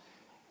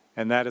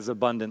 and that is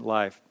abundant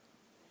life.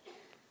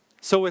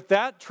 So with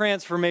that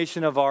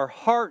transformation of our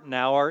heart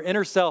now, our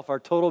inner self,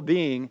 our total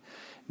being,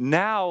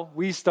 now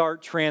we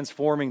start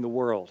transforming the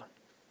world.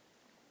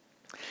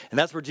 And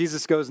that's where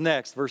Jesus goes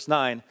next. Verse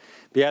 9,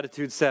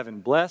 Beatitude 7.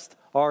 Blessed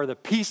are the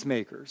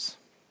peacemakers,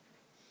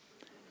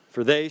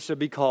 for they shall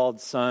be called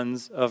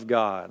sons of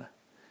God.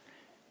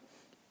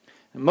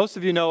 And most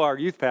of you know our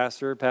youth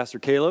pastor, Pastor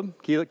Caleb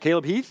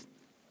Heath.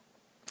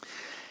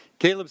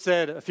 Caleb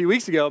said a few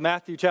weeks ago,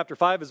 Matthew chapter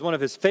 5 is one of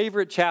his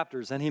favorite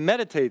chapters, and he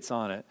meditates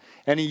on it,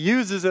 and he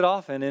uses it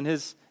often in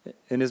his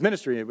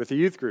ministry with the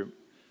youth group.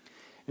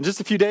 And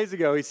just a few days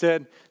ago, he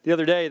said the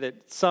other day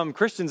that some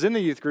Christians in the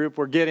youth group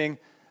were getting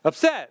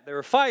upset. They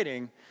were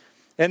fighting,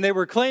 and they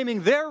were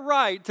claiming their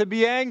right to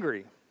be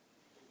angry.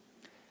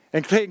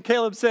 And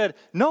Caleb said,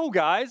 no,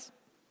 guys,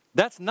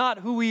 that's not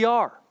who we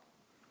are.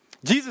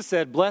 Jesus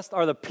said, blessed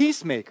are the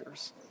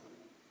peacemakers.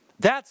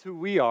 That's who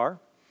we are.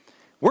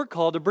 We're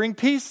called to bring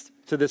peace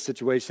to this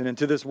situation and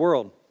to this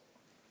world.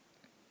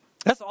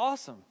 That's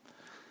awesome.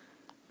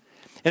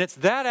 And it's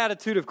that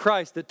attitude of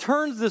Christ that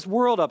turns this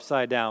world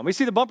upside down. We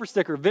see the bumper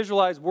sticker,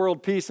 visualize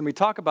world peace, and we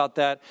talk about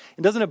that.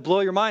 And doesn't it blow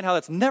your mind how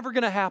that's never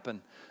going to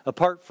happen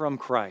apart from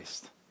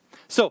Christ?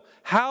 So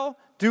how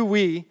do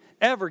we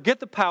ever get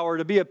the power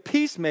to be a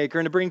peacemaker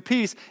and to bring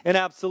peace in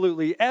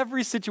absolutely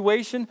every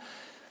situation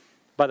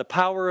by the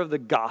power of the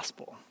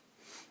gospel.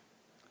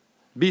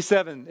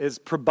 B7 is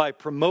by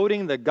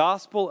promoting the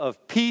gospel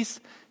of peace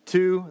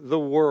to the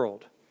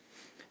world.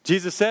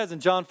 Jesus says in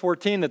John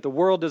 14 that the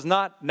world does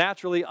not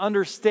naturally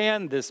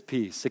understand this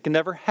peace. It can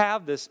never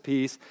have this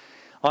peace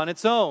on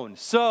its own.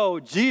 So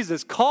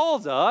Jesus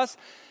calls us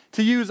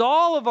to use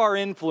all of our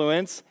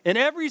influence in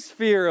every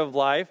sphere of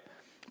life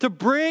to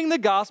bring the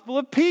gospel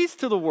of peace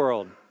to the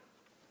world.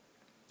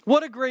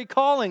 What a great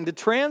calling to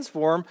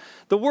transform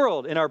the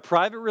world in our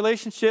private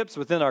relationships,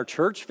 within our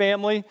church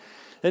family.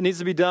 It needs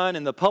to be done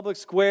in the public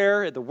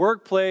square, at the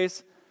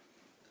workplace,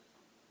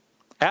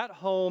 at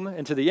home,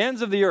 and to the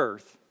ends of the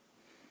earth.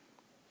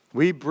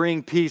 We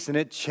bring peace and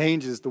it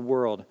changes the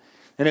world.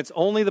 And it's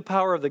only the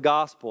power of the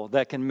gospel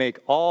that can make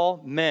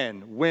all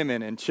men,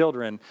 women, and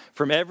children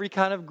from every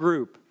kind of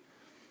group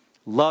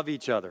love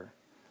each other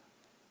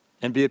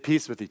and be at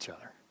peace with each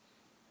other.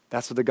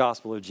 That's what the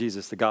gospel of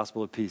Jesus, the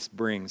gospel of peace,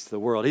 brings to the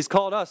world. He's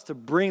called us to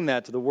bring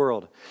that to the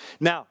world.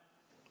 Now,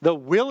 the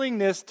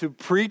willingness to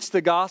preach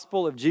the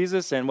gospel of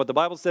Jesus and what the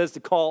Bible says to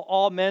call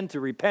all men to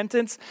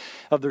repentance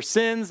of their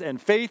sins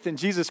and faith in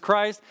Jesus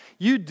Christ,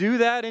 you do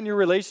that in your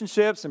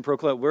relationships and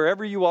proclaim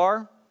wherever you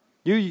are.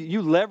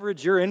 You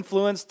leverage your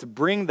influence to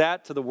bring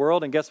that to the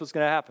world, and guess what's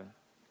going to happen?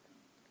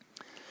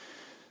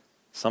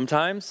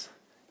 Sometimes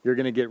you're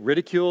going to get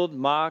ridiculed,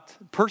 mocked,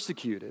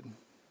 persecuted.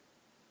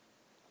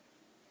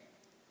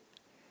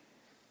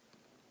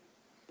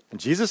 And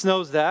Jesus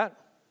knows that.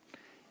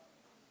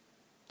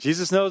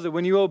 Jesus knows that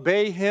when you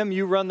obey him,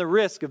 you run the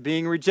risk of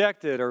being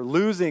rejected or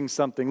losing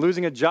something,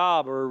 losing a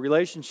job or a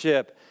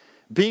relationship,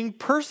 being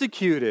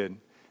persecuted,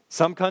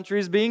 some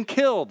countries being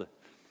killed.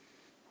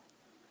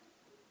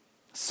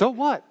 So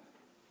what?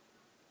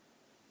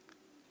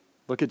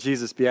 Look at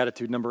Jesus'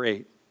 beatitude number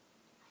 8.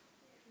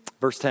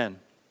 Verse 10.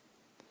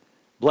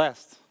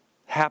 Blessed,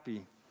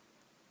 happy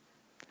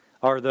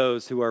are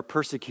those who are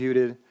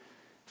persecuted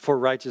for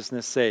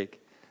righteousness'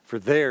 sake, for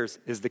theirs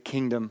is the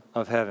kingdom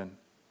of heaven.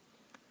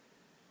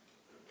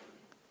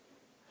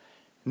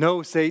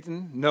 No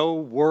Satan, no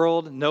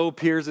world, no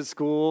peers at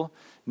school,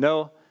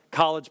 no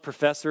college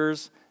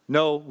professors.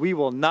 No, we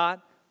will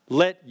not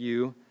let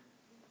you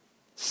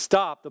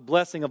stop the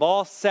blessing of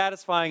all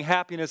satisfying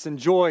happiness and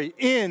joy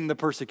in the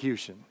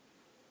persecution.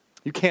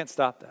 You can't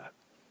stop that.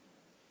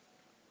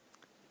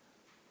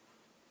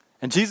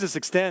 And Jesus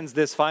extends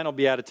this final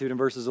beatitude in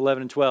verses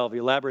 11 and 12. He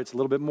elaborates a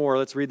little bit more.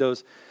 Let's read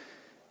those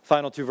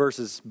final two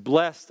verses.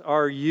 Blessed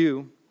are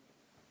you,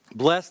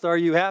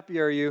 happy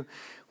are you,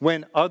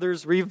 when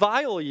others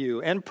revile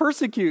you and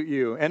persecute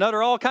you and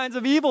utter all kinds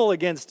of evil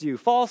against you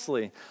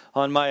falsely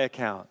on my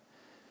account.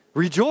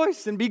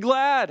 Rejoice and be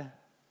glad.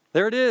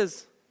 There it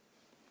is.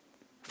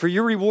 For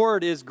your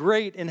reward is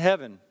great in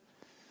heaven.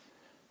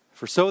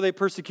 For so they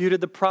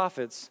persecuted the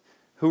prophets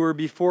who were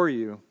before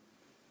you.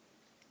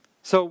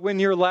 So when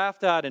you're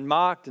laughed at and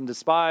mocked and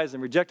despised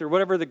and rejected, or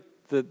whatever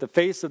the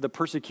face of the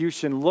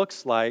persecution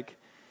looks like,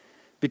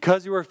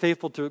 because you are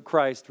faithful to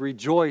Christ,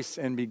 rejoice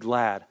and be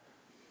glad.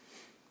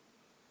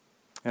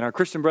 And our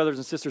Christian brothers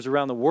and sisters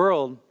around the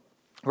world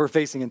who are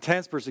facing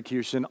intense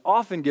persecution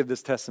often give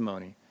this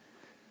testimony.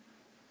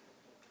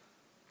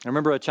 I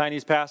remember a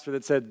Chinese pastor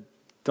that said,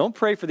 don't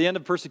pray for the end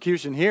of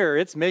persecution here.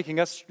 It's making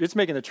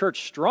the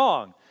church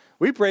strong.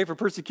 We pray for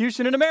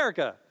persecution in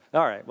America.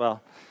 All right,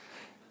 well,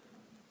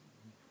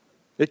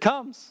 it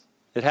comes.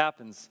 It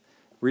happens.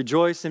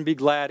 Rejoice and be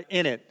glad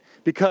in it.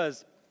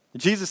 Because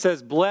Jesus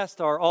says,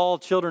 blessed are all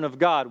children of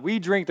God. We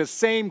drink the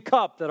same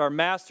cup that our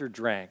master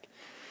drank.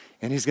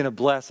 And he's going to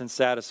bless and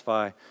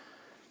satisfy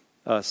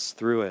us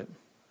through it.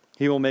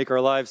 He will make our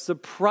lives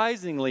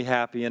surprisingly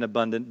happy and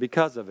abundant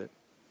because of it.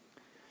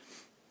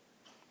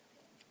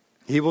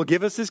 He will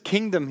give us his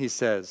kingdom, he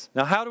says.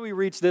 Now, how do we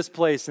reach this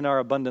place in our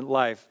abundant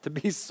life? To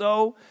be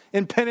so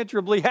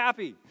impenetrably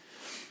happy.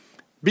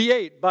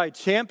 B8, by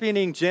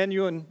championing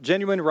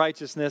genuine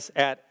righteousness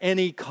at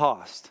any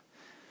cost.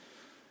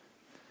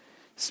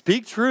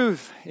 Speak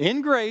truth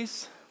in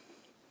grace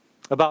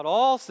about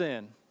all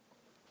sin.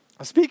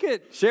 Speak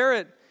it, share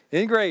it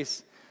in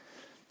grace.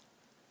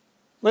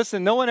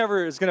 Listen, no one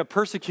ever is going to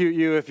persecute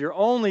you if you're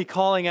only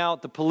calling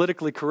out the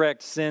politically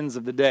correct sins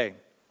of the day.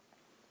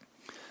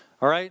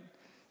 All right?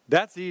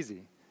 That's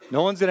easy.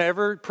 No one's going to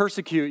ever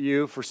persecute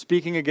you for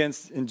speaking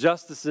against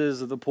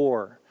injustices of the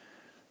poor.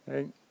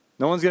 Okay?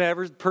 No one's going to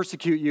ever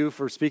persecute you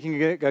for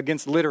speaking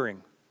against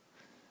littering.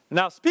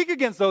 Now, speak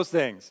against those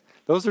things.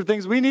 Those are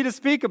things we need to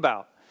speak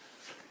about.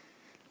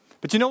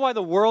 But you know why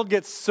the world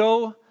gets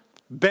so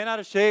bent out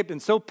of shape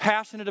and so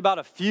passionate about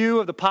a few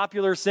of the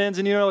popular sins,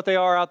 and you know what they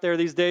are out there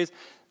these days?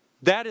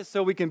 That is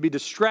so we can be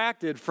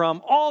distracted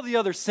from all the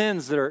other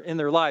sins that are in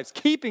their lives,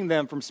 keeping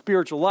them from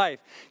spiritual life,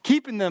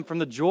 keeping them from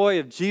the joy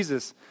of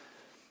Jesus,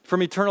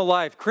 from eternal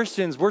life.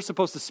 Christians, we're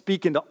supposed to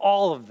speak into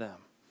all of them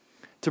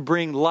to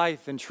bring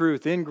life and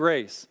truth in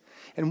grace.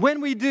 And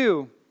when we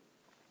do,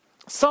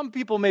 some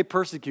people may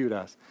persecute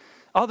us.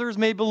 Others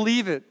may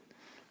believe it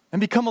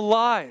and become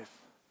alive.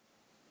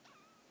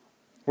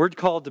 We're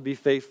called to be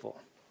faithful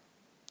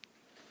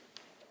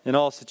in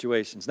all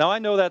situations. Now, I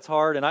know that's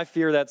hard, and I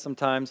fear that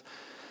sometimes.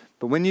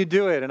 But when you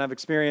do it, and I've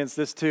experienced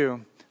this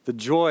too, the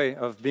joy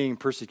of being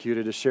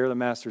persecuted to share the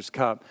Master's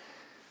cup.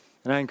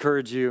 And I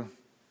encourage you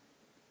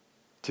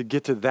to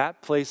get to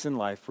that place in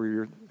life where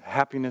your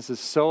happiness is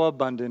so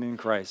abundant in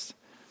Christ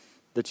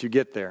that you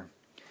get there.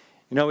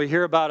 You know, we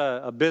hear about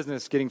a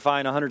business getting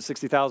fined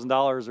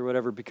 $160,000 or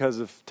whatever because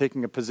of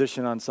taking a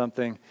position on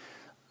something.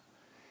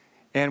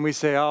 And we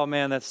say, oh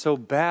man, that's so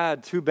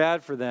bad, too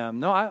bad for them.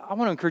 No, I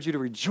want to encourage you to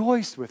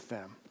rejoice with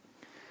them.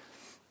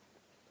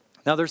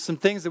 Now, there's some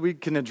things that we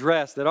can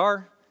address that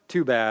are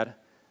too bad,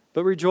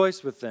 but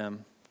rejoice with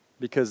them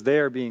because they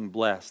are being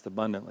blessed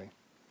abundantly.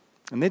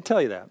 And they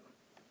tell you that.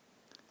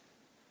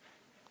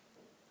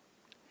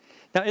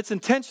 Now, it's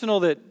intentional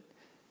that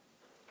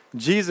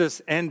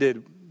Jesus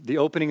ended the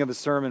opening of the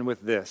sermon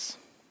with this,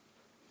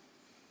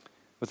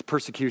 with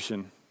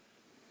persecution.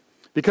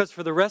 Because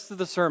for the rest of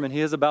the sermon,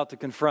 he is about to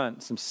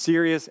confront some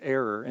serious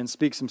error and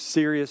speak some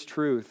serious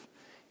truth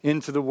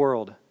into the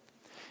world.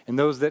 And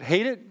those that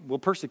hate it will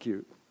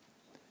persecute.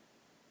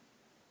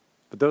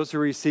 But those who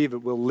receive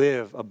it will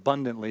live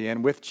abundantly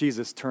and with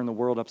Jesus turn the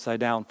world upside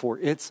down for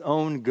its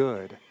own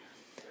good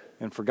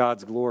and for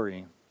God's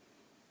glory.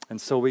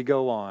 And so we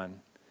go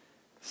on,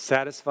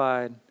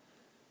 satisfied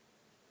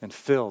and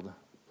filled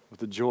with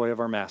the joy of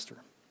our Master.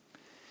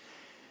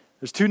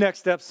 There's two next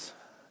steps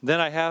then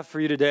I have for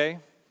you today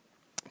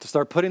to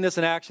start putting this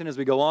in action as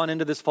we go on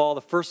into this fall.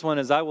 The first one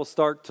is I will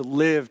start to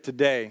live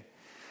today.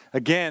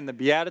 Again, the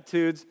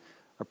Beatitudes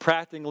are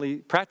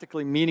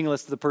practically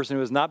meaningless to the person who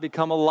has not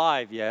become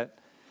alive yet.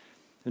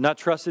 They're not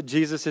trusted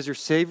Jesus as your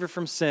Savior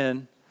from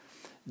sin.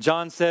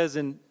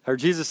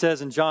 Jesus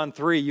says in John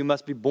 3, you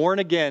must be born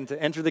again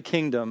to enter the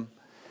kingdom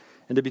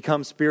and to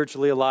become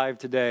spiritually alive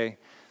today.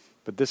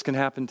 But this can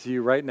happen to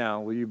you right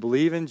now. Will you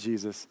believe in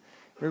Jesus?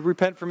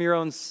 Repent from your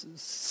own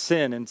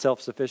sin and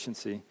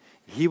self-sufficiency.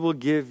 He will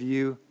give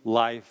you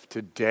life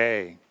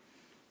today.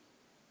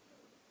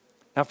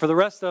 Now, for the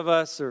rest of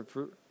us, or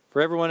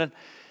for everyone,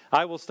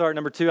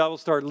 number two, I will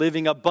start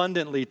living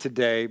abundantly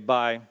today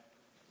by...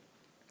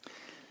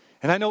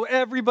 And I know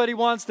everybody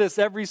wants this.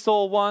 Every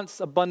soul wants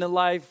abundant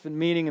life and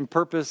meaning and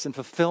purpose and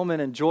fulfillment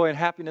and joy and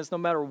happiness no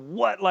matter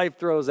what life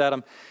throws at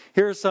them.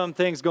 Here are some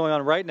things going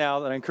on right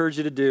now that I encourage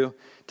you to do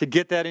to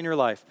get that in your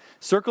life.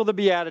 Circle the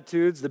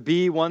Beatitudes, the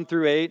B 1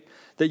 through 8,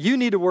 that you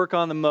need to work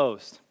on the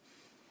most.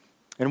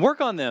 And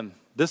work on them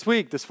this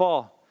week, this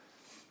fall.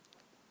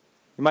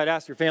 You might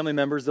ask your family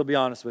members, they'll be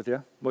honest with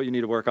you, what you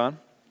need to work on.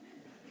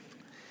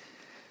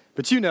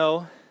 But you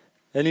know,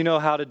 and you know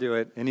how to do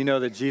it, and you know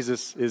that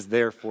Jesus is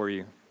there for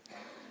you.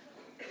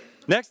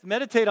 Next,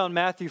 meditate on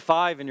Matthew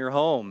 5 in your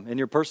home, in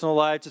your personal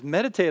life. Just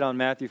meditate on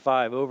Matthew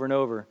 5 over and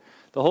over.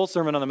 The whole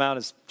Sermon on the Mount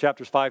is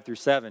chapters 5 through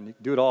 7. You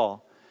can do it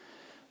all.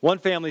 One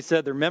family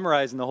said they're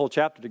memorizing the whole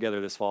chapter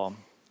together this fall.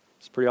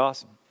 It's pretty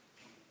awesome.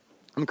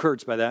 I'm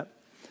encouraged by that.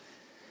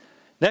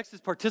 Next is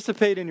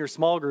participate in your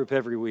small group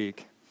every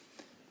week.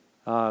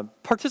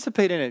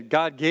 Participate in it.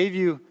 God gave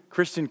you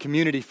Christian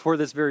community for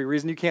this very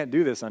reason. You can't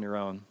do this on your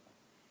own.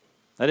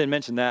 I didn't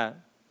mention that.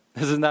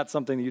 This is not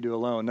something that you do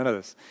alone. None of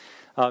this.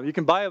 You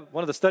can buy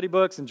one of the study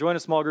books and join a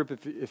small group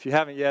if you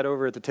haven't yet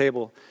over at the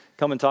table.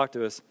 Come and talk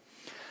to us.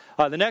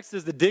 The next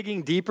is the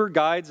Digging Deeper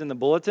guides in the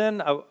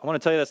bulletin. I want to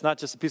tell you that's not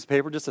just a piece of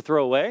paper just to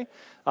throw away.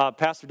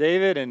 Pastor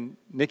David and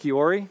Nikki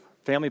Ori,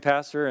 family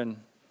pastor and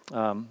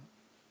our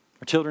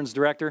children's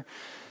director,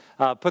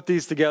 put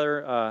these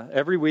together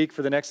every week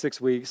for the next 6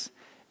 weeks.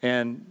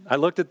 And I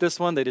looked at this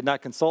one. They did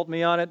not consult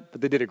me on it, but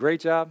they did a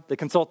great job. They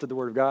consulted the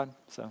Word of God.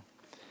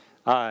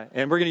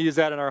 And we're going to use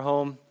that in our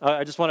home.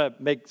 I just want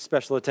to make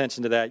special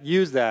attention to that.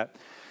 Use that.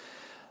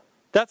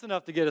 That's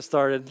enough to get us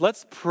started.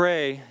 Let's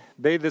pray,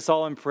 bathe this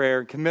all in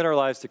prayer, and commit our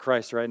lives to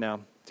Christ right now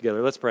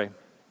together. Let's pray.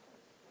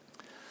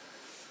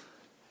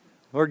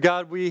 Lord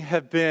God, we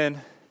have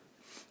been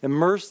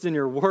immersed in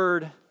your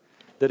word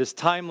that is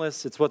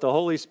timeless. It's what the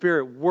Holy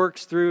Spirit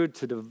works through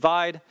to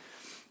divide,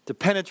 to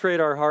penetrate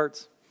our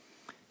hearts.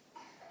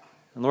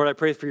 And Lord, I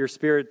pray for your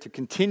Spirit to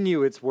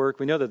continue its work.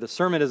 We know that the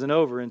sermon isn't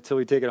over until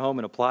we take it home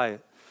and apply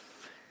it.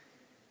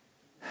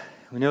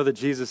 We know that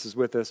Jesus is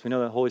with us. We know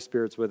that the Holy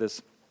Spirit's with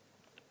us.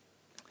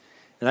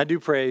 And I do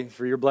pray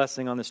for your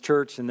blessing on this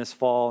church and this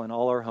fall and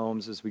all our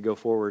homes as we go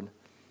forward.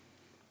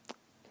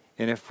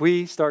 And if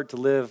we start to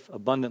live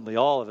abundantly,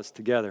 all of us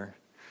together,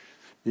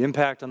 the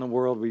impact on the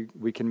world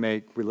we can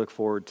make, we look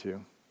forward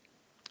to.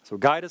 So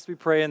guide us, we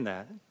pray in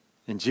that.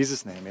 In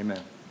Jesus' name,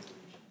 amen.